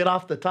someone bit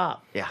off the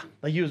top. Yeah.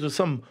 Like he was with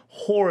some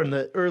whore in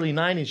the early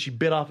 90s. She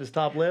bit off his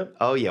top lip.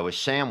 Oh, yeah, with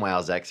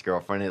ShamWow's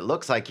ex-girlfriend. It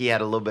looks like he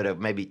had a little bit of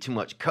maybe too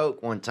much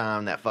coke one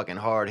time, that fucking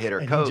hard hitter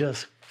And he coke.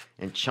 just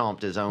and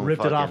chomped his own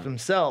ripped fucking... it off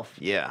himself.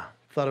 Yeah.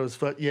 Thought it was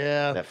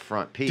yeah. That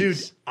front piece.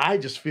 Dude, I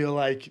just feel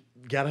like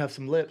you gotta have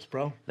some lips,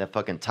 bro. That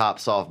fucking top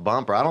soft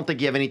bumper. I don't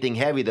think you have anything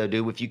heavy though,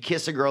 dude. If you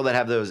kiss a girl that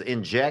have those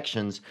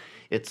injections,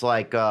 it's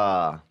like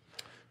trying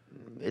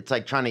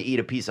to eat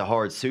a piece of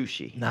hard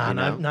sushi. Nah, you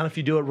know? not if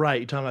you do it right.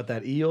 You talking about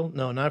that eel?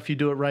 No, not if you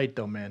do it right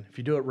though, man. If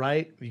you do it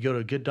right, you go to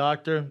a good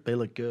doctor, they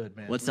look good,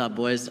 man. What's up,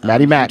 boys?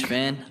 Matty I'm a Mac. huge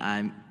fan.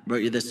 I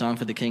wrote you this song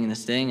for the King and the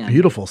Sting. I'm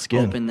Beautiful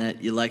skin. Hoping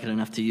that you like it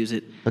enough to use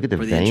it. Look at the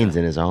for the veins intro.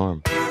 in his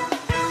arm.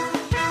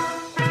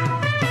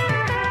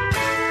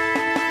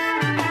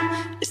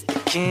 It's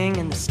the King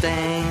and the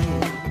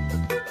Sting.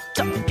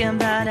 Talking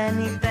about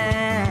anything.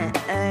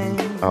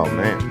 Oh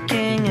man.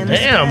 King and the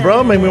Damn,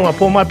 bro, make me want to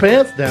pull my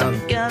pants down.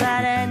 Talking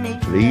about anything.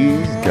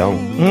 Please don't.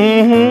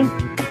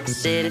 Mm-hmm.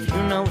 Said if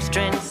you know it's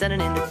trending, send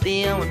it in the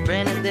Theo and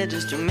Brandon. They're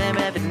just too many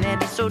having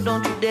so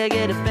don't you dare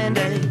get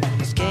offended.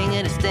 It's King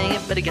and the Sting, you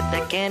better get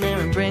that candy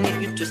and bring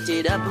it. You twist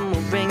it up and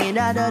we'll bring it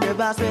out of the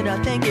box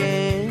without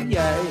thinking.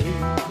 Yeah.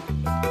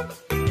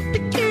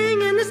 The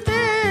King and the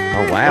Sting.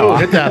 Oh wow. Ooh,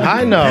 hit that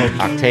high note.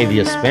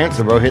 Octavia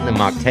Spencer, bro, hitting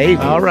them Octavia.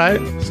 All right.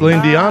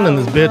 Celine Dion and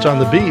this bitch on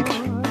the beach.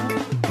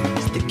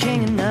 The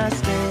King and the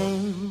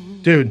Sting.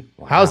 Dude,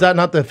 how's that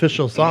not the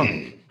official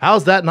song?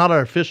 How's that not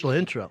our official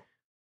intro?